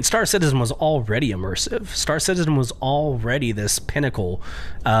 And Star Citizen was already immersive. Star Citizen was already this pinnacle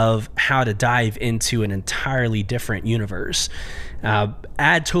of how to dive into an entirely different universe.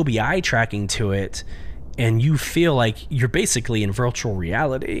 Add Tobii eye tracking to it, and you feel like you're basically in virtual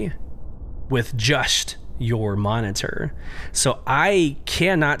reality with just your monitor. So I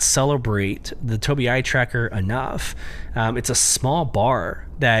cannot celebrate the Tobii eye tracker enough. It's a small bar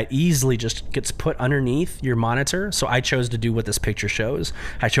that easily just gets put underneath your monitor. So I chose to do what this picture shows.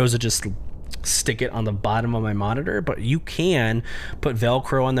 I chose to just stick it on the bottom of my monitor, but you can put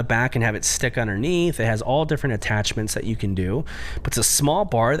Velcro on the back and have it stick underneath. It has all different attachments that you can do, but it's a small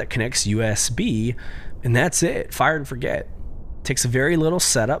bar that connects USB, and that's it. Fire and forget. Takes very little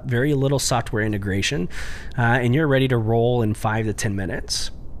setup, very little software integration, and you're ready to roll in 5 to 10 minutes.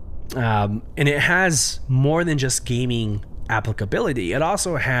 And it has more than just gaming applicability. It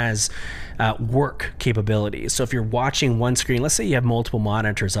also has work capabilities. So if you're watching one screen, let's say you have multiple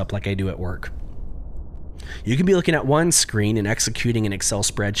monitors up like I do at work, you can be looking at one screen and executing an Excel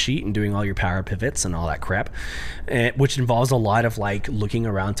spreadsheet and doing all your power pivots and all that crap, which involves a lot of like looking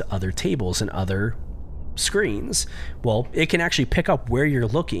around to other tables and other screens. Well, it can actually pick up where you're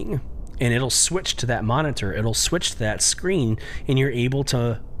looking and it'll switch to that monitor, it'll switch to that screen, and you're able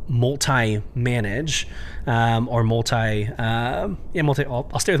to multi-manage or I'll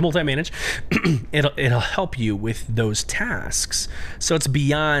stay with multi-manage. it'll help you with those tasks. So it's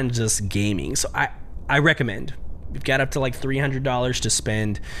beyond just gaming. So I recommend You've got up to like $300 to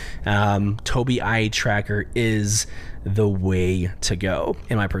spend. Tobii Eye Tracker is the way to go,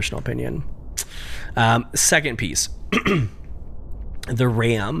 in my personal opinion. Second piece. The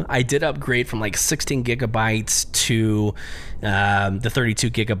RAM, I did upgrade from like 16 gigabytes to the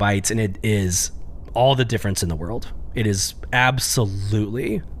 32 gigabytes, and it is all the difference in the world. It is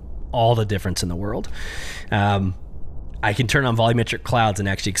absolutely all the difference in the world. I can turn on volumetric clouds and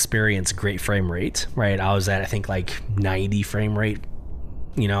actually experience great frame rate, right? I was at, I think, like 90 frame rate,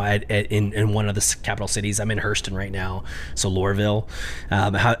 you know, in one of the capital cities. I'm in Hurston right now, so Lorville.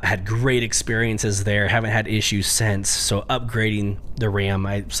 Had great experiences there. Haven't had issues since. So upgrading the RAM,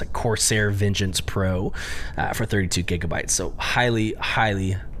 it's like Corsair Vengeance Pro for 32 gigabytes. So highly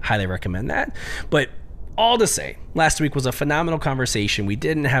recommend that. But all to say, last week was a phenomenal conversation. We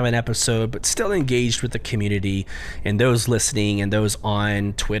didn't have an episode, but still engaged with the community and those listening and those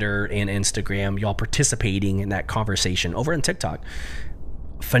on Twitter and Instagram, y'all participating in that conversation over on TikTok.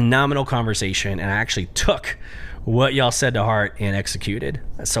 Phenomenal conversation, and I actually took what y'all said to heart and executed.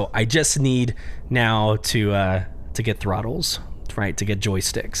 So I just need now to get throttles, right, to get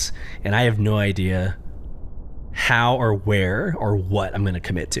joysticks, and I have no idea how or where or what I'm going to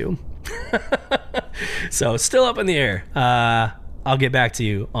commit to. So still up in the air. I'll get back to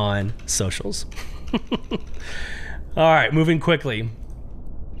you on socials. All right, moving quickly.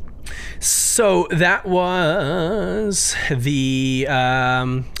 So that was the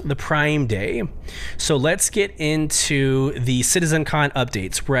Prime Day. So let's get into the CitizenCon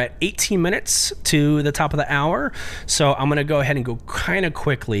updates. We're at 18 minutes to the top of the hour. So I'm going to go ahead and go kind of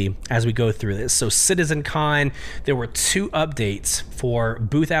quickly as we go through this. So CitizenCon, there were 2 updates for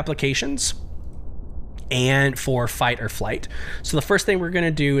booth applications and for fight or flight. So the first thing we're going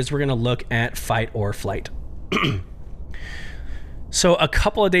to do is we're going to look at fight or flight. So a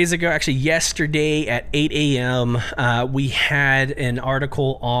couple of days ago, actually yesterday at 8 a.m., we had an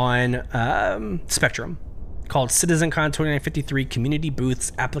article on Spectrum called CitizenCon 2953 Community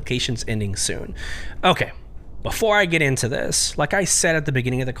Booths Applications Ending Soon. Okay, before I get into this, like I said at the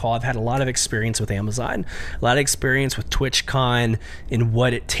beginning of the call, I've had a lot of experience with Amazon, a lot of experience with TwitchCon and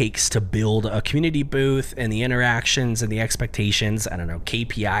what it takes to build a community booth and the interactions and the expectations, I don't know,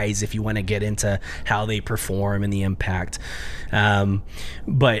 KPIs if you want to get into how they perform and the impact.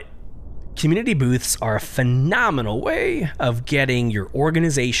 But community booths are a phenomenal way of getting your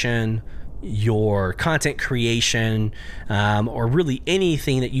organization, your content creation, or really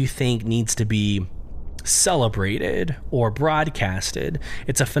anything that you think needs to be celebrated or broadcasted.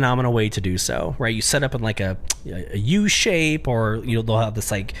 It's a phenomenal way to do so, right? You set up in like a U shape, or they'll have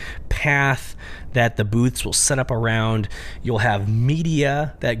this like path that the booths will set up around. You'll have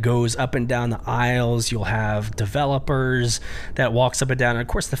media that goes up and down the aisles. You'll have developers that walks up and down, and of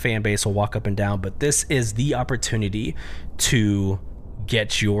course the fan base will walk up and down. But this is the opportunity to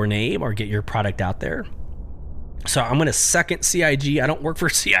get your name or get your product out there. So I'm going to second CIG. I don't work for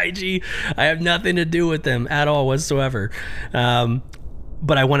CIG. I have nothing to do with them at all whatsoever.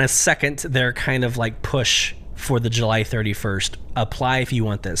 But I want to second their kind of like push for the July 31st. Apply if you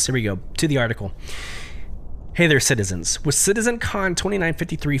want this. Here we go to the article. Hey there, citizens. With CitizenCon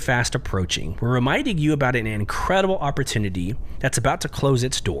 2953 fast approaching, we're reminding you about an incredible opportunity that's about to close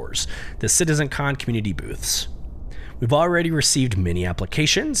its doors, the CitizenCon community booths. We've already received many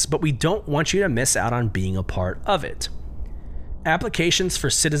applications, but we don't want you to miss out on being a part of it. Applications for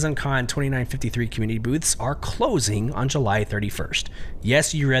CitizenCon 2953 community booths are closing on July 31st.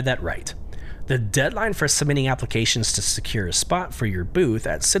 Yes, you read that right. The deadline for submitting applications to secure a spot for your booth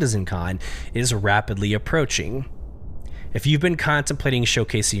at CitizenCon is rapidly approaching. If you've been contemplating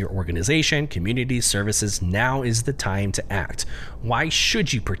showcasing your organization, community, services, now is the time to act. Why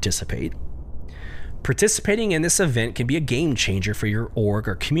should you participate? Participating in this event can be a game changer for your org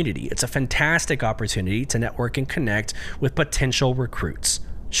or community. It's a fantastic opportunity to network and connect with potential recruits,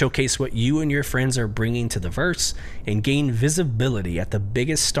 showcase what you and your friends are bringing to the verse, and gain visibility at the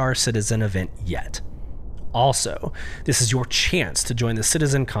biggest Star Citizen event yet. Also, this is your chance to join the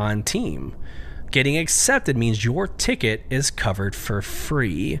CitizenCon team. Getting accepted means your ticket is covered for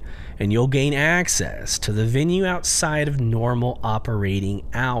free, and you'll gain access to the venue outside of normal operating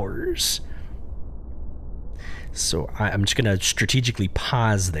hours. So I'm just going to strategically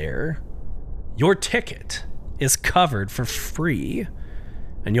pause there. Your ticket is covered for free,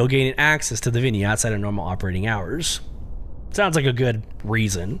 and you'll gain access to the venue outside of normal operating hours. Sounds like a good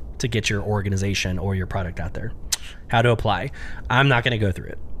reason to get your organization or your product out there. How to apply? I'm not going to go through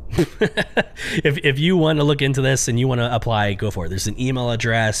it. If you want to look into this and you want to apply, go for it. There's an email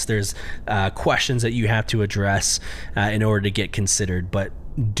address. There's questions that you have to address in order to get considered, but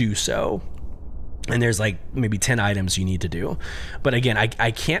do so. And there's like maybe 10 items you need to do. But again,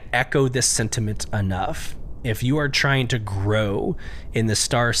 I can't echo this sentiment enough. If you are trying to grow in the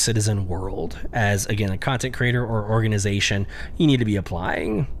Star Citizen world as, again, a content creator or organization, you need to be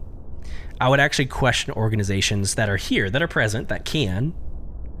applying. I would actually question organizations that are here, that are present, that can.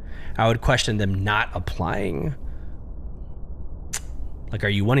 I would question them not applying. Like, are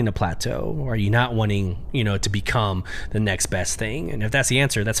you wanting a plateau? Or are you not wanting, to become the next best thing? And if that's the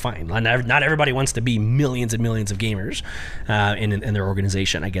answer, that's fine. Not everybody wants to be millions and millions of gamers in their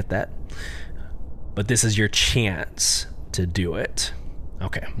organization. I get that. But this is your chance to do it.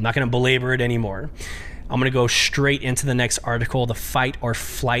 Okay, I'm not going to belabor it anymore. I'm going to go straight into the next article. The Fight or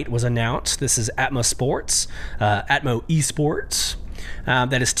Flight was announced. This is Atmo Esports,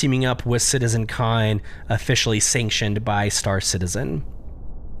 that is teaming up with CitizenCon, officially sanctioned by Star Citizen.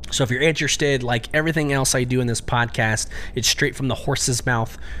 So if you're interested, like everything else I do in this podcast, it's straight from the horse's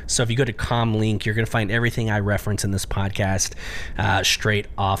mouth. So if you go to ComLink, you're going to find everything I reference in this podcast straight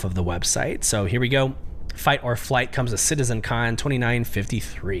off of the website. So here we go. Fight or Flight comes to CitizenCon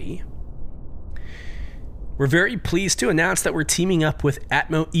 2953. We're very pleased to announce that we're teaming up with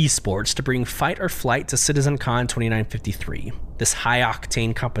Atmo Esports to bring Fight or Flight to CitizenCon 2953. This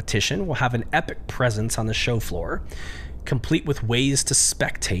high-octane competition will have an epic presence on the show floor, complete with ways to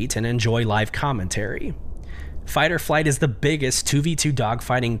spectate and enjoy live commentary. Fight or Flight is the biggest 2v2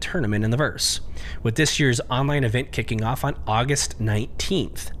 dogfighting tournament in the verse, with this year's online event kicking off on August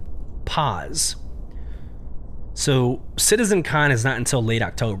 19th. Pause. So CitizenCon is not until late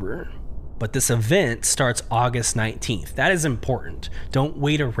October, but this event starts August 19th. That is important. Don't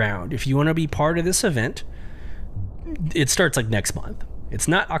wait around. If you want to be part of this event, it starts like next month. It's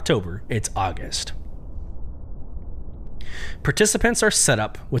not October, it's August. Participants are set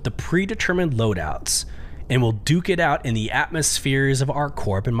up with the predetermined loadouts and will duke it out in the atmospheres of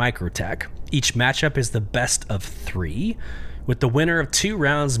ArcCorp and Microtech. Each matchup is the best of 3, with the winner of 2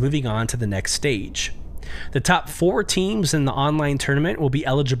 rounds moving on to the next stage. The top 4 teams in the online tournament will be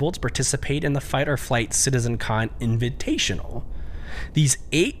eligible to participate in the Fight or Flight CitizenCon Invitational. These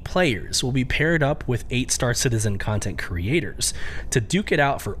 8 players will be paired up with 8 Star Citizen content creators to duke it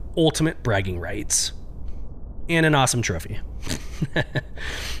out for ultimate bragging rights. And an awesome trophy.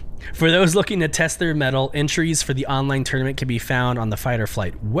 For those looking to test their mettle, entries for the online tournament can be found on the Fight or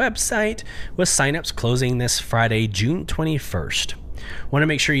Flight website, with signups closing this Friday, June 21st. Want to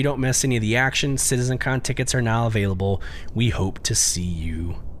make sure you don't miss any of the action. CitizenCon tickets are now available. We hope to see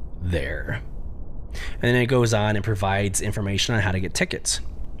you there. And then it goes on and provides information on how to get tickets.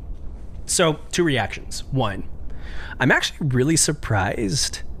 So, 2 reactions. 1, I'm actually really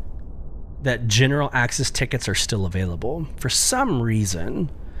surprised that general access tickets are still available. For some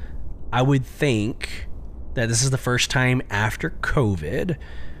reason, I would think that this is the first time after COVID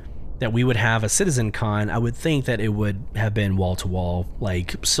that we would have a CitizenCon. I would think that it would have been wall-to-wall,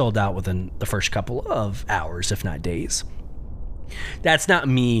 like sold out within the first couple of hours, if not days. That's not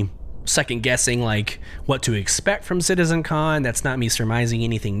me second guessing like what to expect from CitizenCon. That's not me surmising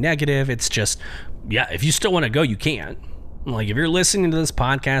anything negative. It's just, yeah, if you still want to go, you can. Like, if you're listening to this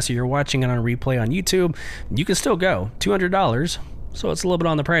podcast or you're watching it on replay on YouTube, you can still go. $200, so it's a little bit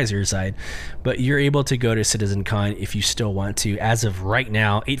on the pricier side. But you're able to go to CitizenCon if you still want to. As of right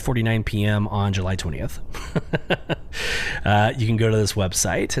now, 8:49 p.m. on July 20th. You can go to this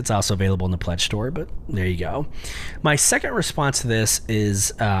website. It's also available in the Pledge Store, but there you go. My second response to this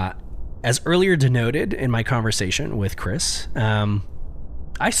is, as earlier denoted in my conversation with Chris,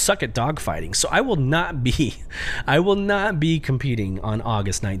 I suck at dogfighting, so I will not be competing on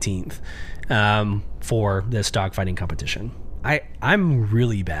August 19th for this dogfighting competition. I'm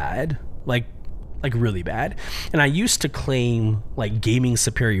really bad, like really bad, and I used to claim like gaming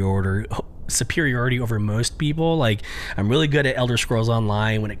superiority over most people. Like, I'm really good at Elder Scrolls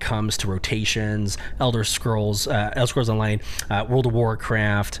Online when it comes to rotations. Elder Scrolls Online, World of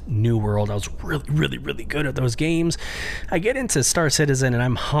Warcraft, New World. I was really good at those games. I get into Star Citizen and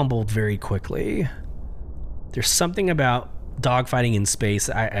I'm humbled very quickly. There's something about dogfighting in space.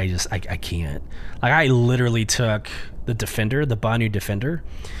 I can't. Like, I literally took the Defender, the Banu Defender,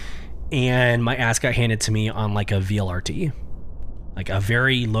 and my ass got handed to me on like a VLRT. Like a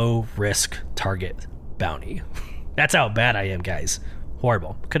very low risk target bounty. That's how bad I am, guys.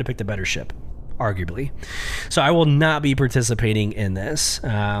 Horrible. Could have picked a better ship, arguably. So I will not be participating in this.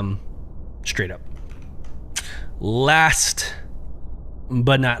 Straight up. Last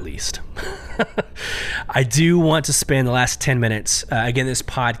but not least, I do want to spend the last 10 minutes, again, this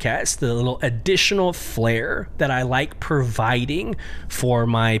podcast, the little additional flair that I like providing for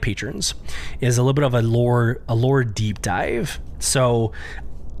my patrons is a little bit of a lore deep dive. So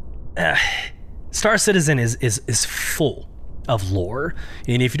Star Citizen is full of lore.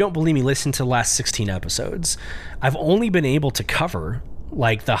 And if you don't believe me, listen to the last 16 episodes. I've only been able to cover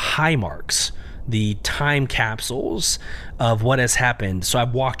like the high marks, the time capsules of what has happened. So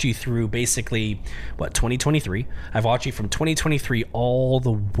I've walked you through basically 2023. I've walked you from 2023 all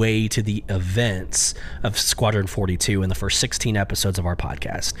the way to the events of Squadron 42 in the first 16 episodes of our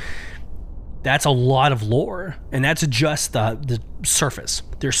podcast. That's a lot of lore, and that's just the surface.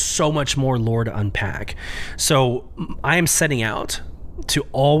 There's so much more lore to unpack. So I am setting out to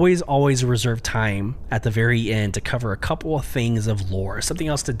always reserve time at the very end to cover a couple of things of lore, something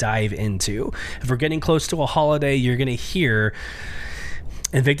else to dive into. If we're getting close to a holiday, you're going to hear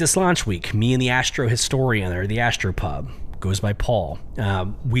Invictus Launch Week, me and the Astro Historian, or the Astro Pub, goes by Paul.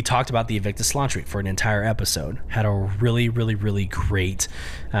 We talked about the Invictus Launch Week for an entire episode. Had a really great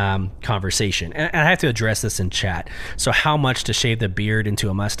conversation. And I have to address this in chat. So how much to shave the beard into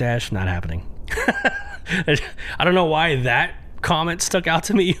a mustache? Not happening. I don't know why that comment stuck out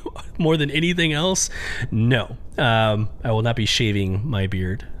to me more than anything else. No, I will not be shaving my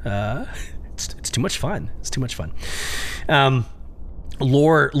beard. It's too much fun. It's too much fun.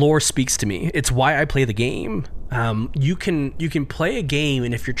 Lore speaks to me. It's why I play the game. You can play a game,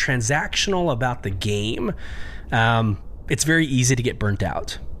 and if you're transactional about the game, it's very easy to get burnt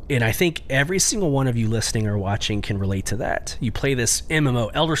out. And I think every single one of you listening or watching can relate to that. You play this MMO,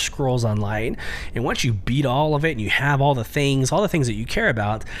 Elder Scrolls Online, and once you beat all of it and you have all the things that you care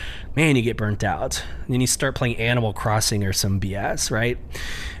about, man, you get burnt out. And then you start playing Animal Crossing or some BS, right?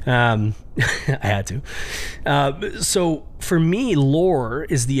 I had to. So for me, lore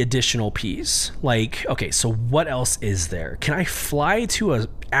is the additional piece. Like, okay, so what else is there? Can I fly to an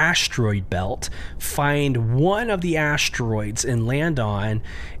asteroid belt, find one of the asteroids and land on,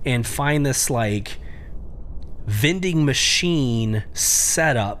 and find this like vending machine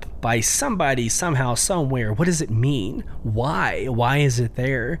set up by somebody somehow somewhere? What does it mean? Why is it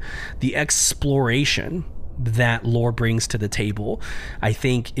there? The exploration that lore brings to the table, I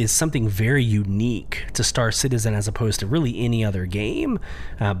think, is something very unique to Star Citizen as opposed to really any other game,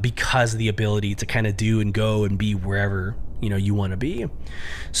 because of the ability to kind of do and go and be wherever you want to be.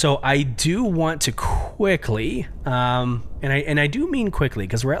 So I do want to quickly, and I do mean quickly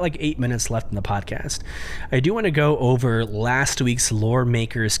because we're at like 8 minutes left in the podcast. I do want to go over last week's Lore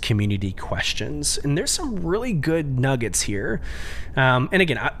Makers community questions, and there's some really good nuggets here. And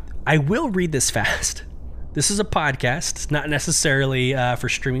again, I will read this fast. This is a podcast. It's not necessarily for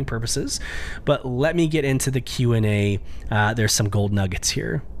streaming purposes, but let me get into the Q&A. There's some gold nuggets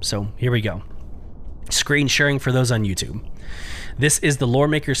here. So here we go. Screen sharing for those on YouTube. This is the Lore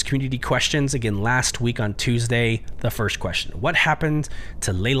Makers community questions. Again, last week on Tuesday, the first question. What happened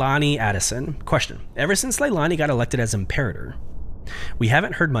to Leilani Addison? Question. Ever since Leilani got elected as Imperator, we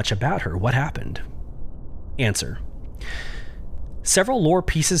haven't heard much about her. What happened? Answer. Several lore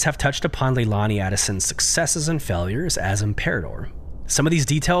pieces have touched upon Leilani Addison's successes and failures as Imperator. Some of these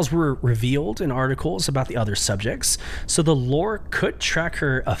details were revealed in articles about the other subjects, so the lore could track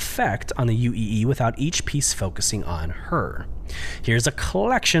her effect on the UEE without each piece focusing on her. Here's a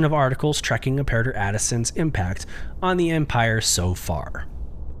collection of articles tracking Imperator Addison's impact on the Empire so far.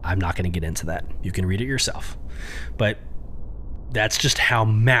 I'm not going to get into that. You can read it yourself. But that's just how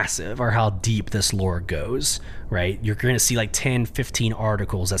massive or how deep this lore goes, right? You're going to see like 10, 15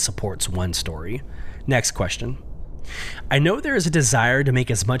 articles that supports one story. Next question. I know there is a desire to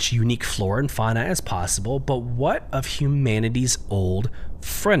make as much unique flora and fauna as possible, but what of humanity's old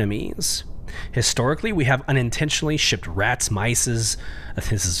frenemies? Historically, we have unintentionally shipped rats, mice.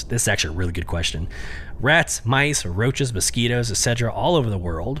 This is actually a really good question. Rats, mice, roaches, mosquitoes, etc. all over the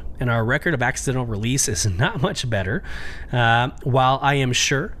world, and our record of accidental release is not much better. While I am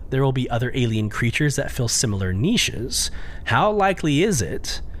sure there will be other alien creatures that fill similar niches, how likely is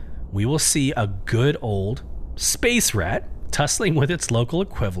it we will see a good old space rat tussling with its local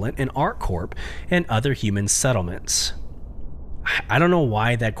equivalent in ArcCorp and other human settlements? I don't know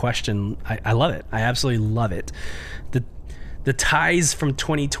why that question. I love it. I absolutely love it. The ties from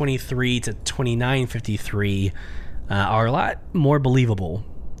 2023 to 2953 are a lot more believable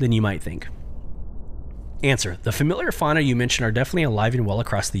than you might think. Answer. The familiar fauna you mentioned are definitely alive and well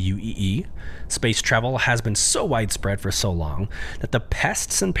across the UEE. Space travel has been so widespread for so long that the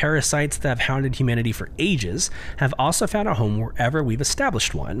pests and parasites that have hounded humanity for ages have also found a home wherever we've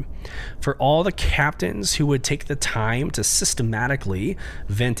established one. For all the captains who would take the time to systematically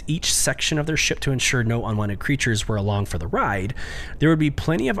vent each section of their ship to ensure no unwanted creatures were along for the ride, there would be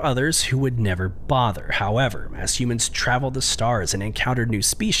plenty of others who would never bother. However, as humans traveled the stars and encountered new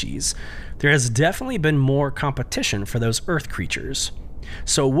species, there has definitely been more competition for those Earth creatures.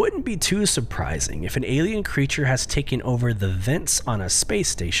 So it wouldn't be too surprising if an alien creature has taken over the vents on a space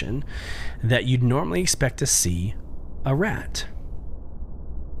station that you'd normally expect to see a rat.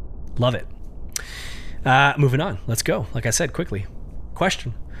 Love it. Moving on. Let's go. Like I said, quickly.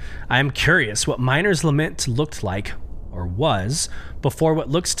 Question. I am curious what Miner's Lament looked like, or was, before what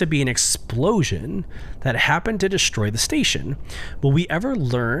looks to be an explosion that happened to destroy the station. Will we ever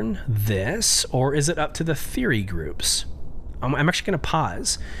learn this, or is it up to the theory groups? I'm actually going to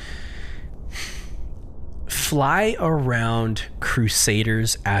pause. Fly around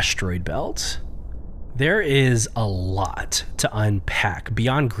Crusader's asteroid belt. There is a lot to unpack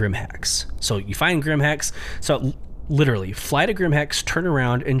beyond Grimhex. So you find Grimhex, so literally fly to Grimhex, turn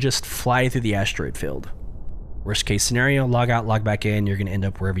around, and just fly through the asteroid field. Worst case scenario, log out, log back in, you're going to end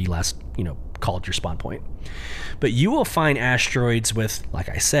up wherever you last, called your spawn point. But you will find asteroids with, like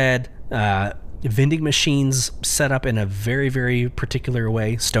I said, vending machines set up in a very, very particular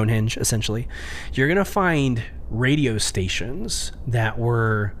way, Stonehenge, essentially. You're going to find radio stations that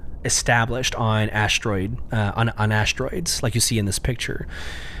were established on asteroids, like you see in this picture.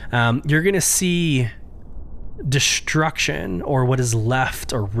 You're going to see destruction, or what is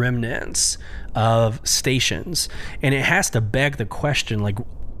left, or remnants of stations, and it has to beg the question, like,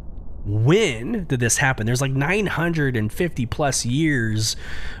 when did this happen? There's like 950 plus years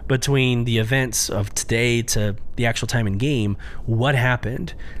between the events of today to the actual time in game. What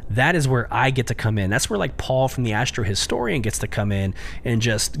happened? That is where I get to come in. That's where like Paul from the Astro Historian gets to come in and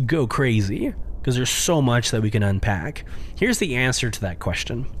just go crazy, because there's so much that we can unpack. Here's the answer to that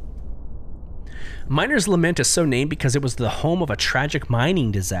question. Miner's Lament is so named because it was the home of a tragic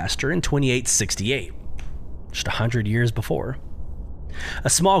mining disaster in 2868, just 100 years before. A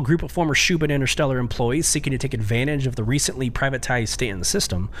small group of former Shubin Interstellar employees seeking to take advantage of the recently privatized state in the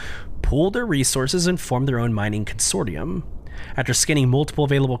system pooled their resources and formed their own mining consortium. After scanning multiple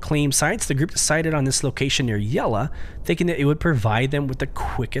available claim sites, the group decided on this location near Yella, thinking that it would provide them with the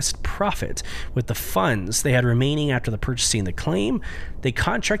quickest profit. With the funds they had remaining after the purchasing the claim, they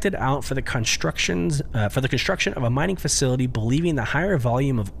contracted out for the construction of a mining facility, believing the higher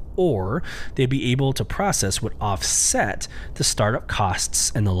volume of ore they'd be able to process would offset the startup costs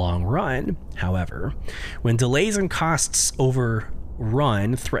in the long run. However, when delays and costs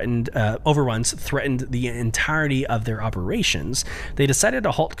overruns threatened the entirety of their operations, they decided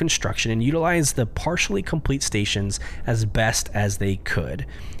to halt construction and utilize the partially complete stations as best as they could,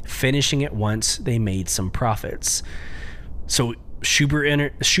 finishing it once they made some profits. So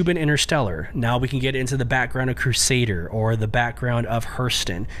Shubin Interstellar. Now we can get into the background of Crusader, or the background of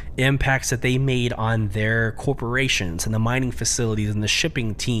Hurston, impacts that they made on their corporations and the mining facilities and the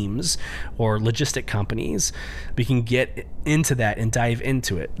shipping teams or logistic companies. We can get into that and dive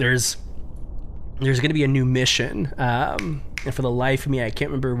into it. There's going to be a new mission, and for the life of me, I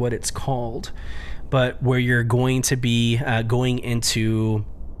can't remember what it's called, but where you're going to be going into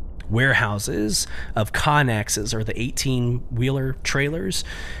warehouses of Connexes, or the 18-wheeler trailers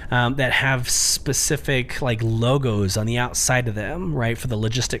that have specific like logos on the outside of them, right, for the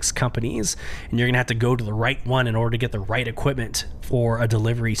logistics companies, and you're gonna have to go to the right one in order to get the right equipment for a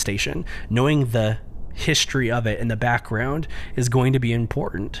delivery station. Knowing the history of it in the background is going to be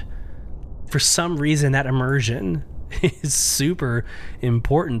important. For some reason, that immersion is super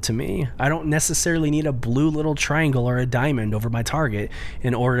important to me. I don't necessarily need a blue little triangle or a diamond over my target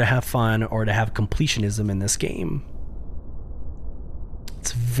in order to have fun or to have completionism in this game.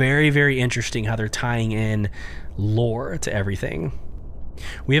 It's very, very interesting how they're tying in lore to everything.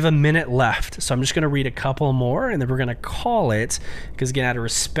 We have a minute left, so I'm just going to read a couple more and then we're going to call it, because again, out of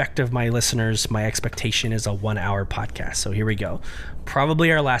respect of my listeners, my expectation is a 1-hour podcast. So here we go.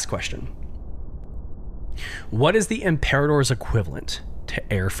 Probably our last question. What is the Imperator's equivalent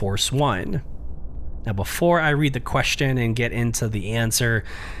to Air Force One? Now, before I read the question and get into the answer,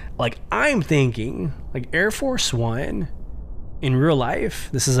 like, I'm thinking, like, Air Force One in real life,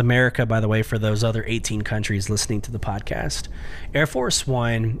 this is America, by the way, for those other 18 countries listening to the podcast. Air Force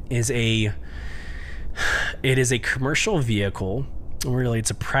One is a commercial vehicle. Really, it's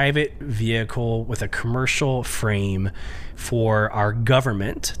a private vehicle with a commercial frame for our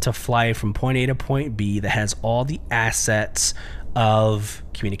government to fly from point A to point B, that has all the assets of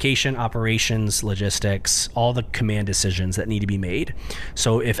communication, operations, logistics, all the command decisions that need to be made.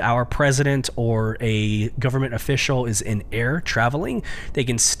 So if our president or a government official is in air traveling, they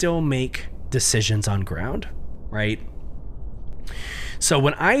can still make decisions on ground, right? So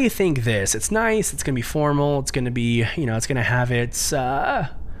when I think this, it's nice, it's going to be formal, it's going to be, it's going to have its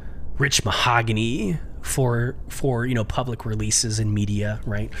rich mahogany for public releases and media,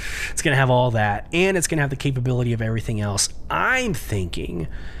 right? It's going to have all that, and it's going to have the capability of everything else. I'm thinking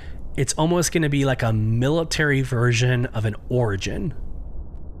it's almost going to be like a military version of an Origin.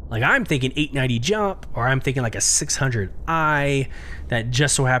 Like, I'm thinking 890 jump, or I'm thinking like a 600i that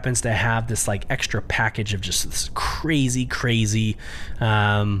just so happens to have this like extra package of just this crazy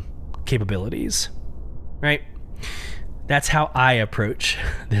capabilities, right? That's how I approach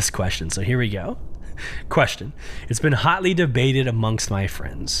this question. So here we go. Question. It's been hotly debated amongst my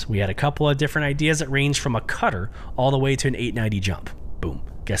friends. We had a couple of different ideas that range from a cutter all the way to an 890 jump. Boom.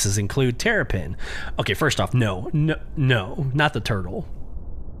 Guesses include Terrapin. Okay, first off, no, not the turtle.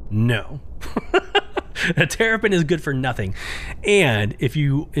 No. A Terrapin is good for nothing. And if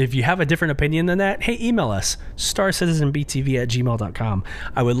you have a different opinion than that, hey, email us, starcitizenbtv@gmail.com.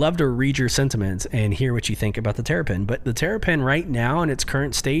 I would love to read your sentiments and hear what you think about the Terrapin. But the Terrapin right now in its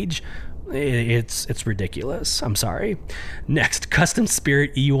current stage, it's ridiculous. I'm sorry. Next, custom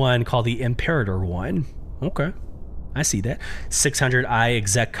Spirit E1 called the Imperator one. Okay, I see that. 600i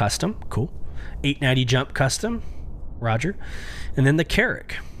exec custom. Cool. 890 jump custom. Roger. And then the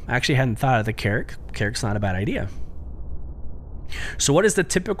Carrack. I actually hadn't thought of the Carrack. Carrack's not a bad idea. So what is the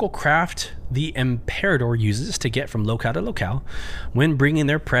typical craft the Imperator uses to get from locale to locale when bringing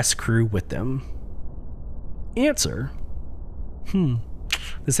their press crew with them? Answer.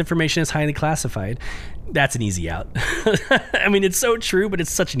 This information is highly classified. That's an easy out. I mean, it's so true, but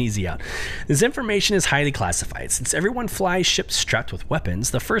it's such an easy out. This information is highly classified. Since everyone flies ships strapped with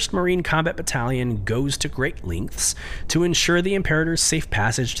weapons, the 1st Marine Combat Battalion goes to great lengths to ensure the Imperator's safe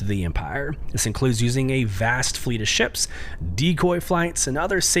passage to the Empire. This includes using a vast fleet of ships, decoy flights, and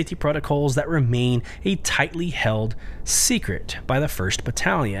other safety protocols that remain a tightly held secret by the 1st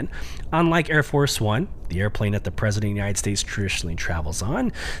Battalion. Unlike Air Force One, the airplane that the President of the United States traditionally travels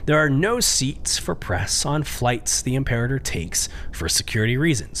on, there are no seats for press on flights the Imperator takes for security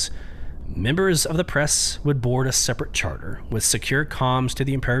reasons. Members of the press would board a separate charter with secure comms to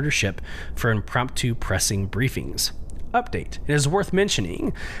the Imperator ship for impromptu pressing briefings. Update. It is worth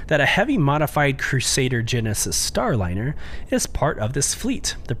mentioning that a heavy modified Crusader Genesis Starliner is part of this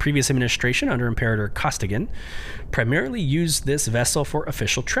fleet. The previous administration under Imperator Costigan primarily used this vessel for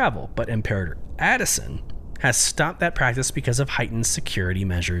official travel, but Imperator Addison has stopped that practice because of heightened security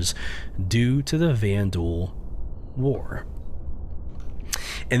measures due to the Vandal War.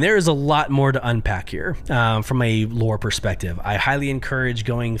 And there is a lot more to unpack here from a lore perspective. I highly encourage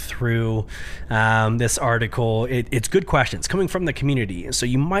going through this article. It's good questions coming from the community. So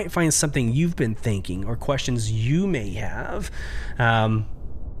you might find something you've been thinking or questions you may have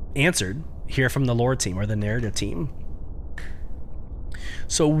answered here from the lore team or the narrative team.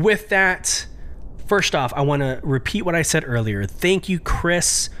 So with that, first off, I want to repeat what I said earlier. Thank you,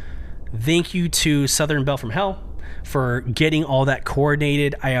 Chris. Thank you to Southern Belle from Hell for getting all that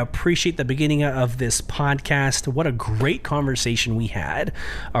coordinated. I appreciate the beginning of this podcast. What a great conversation we had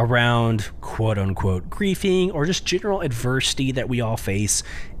around quote unquote griefing or just general adversity that we all face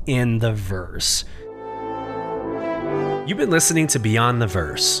in the verse. You've been listening to Beyond the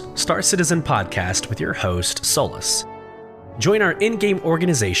Verse, Star Citizen podcast with your host, Solus. Join our in-game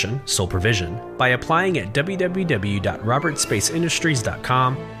organization, Soul Provision, by applying at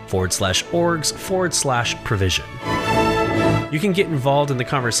www.robertspaceindustriescom/orgs/provision. You can get involved in the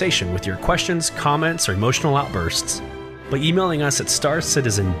conversation with your questions, comments, or emotional outbursts by emailing us at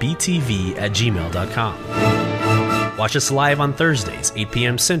starcitizenbtv@gmail.com. Watch us live on Thursdays, 8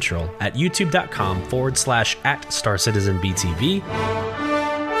 p.m. Central at youtube.com/@starcitizenbtv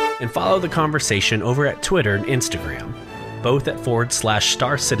and follow the conversation over at Twitter and Instagram, both at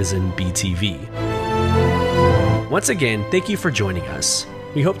 /StarCitizenBTV. Once again, thank you for joining us.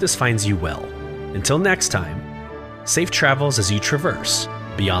 We hope this finds you well. Until next time, safe travels as you traverse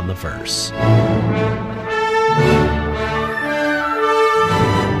beyond the verse.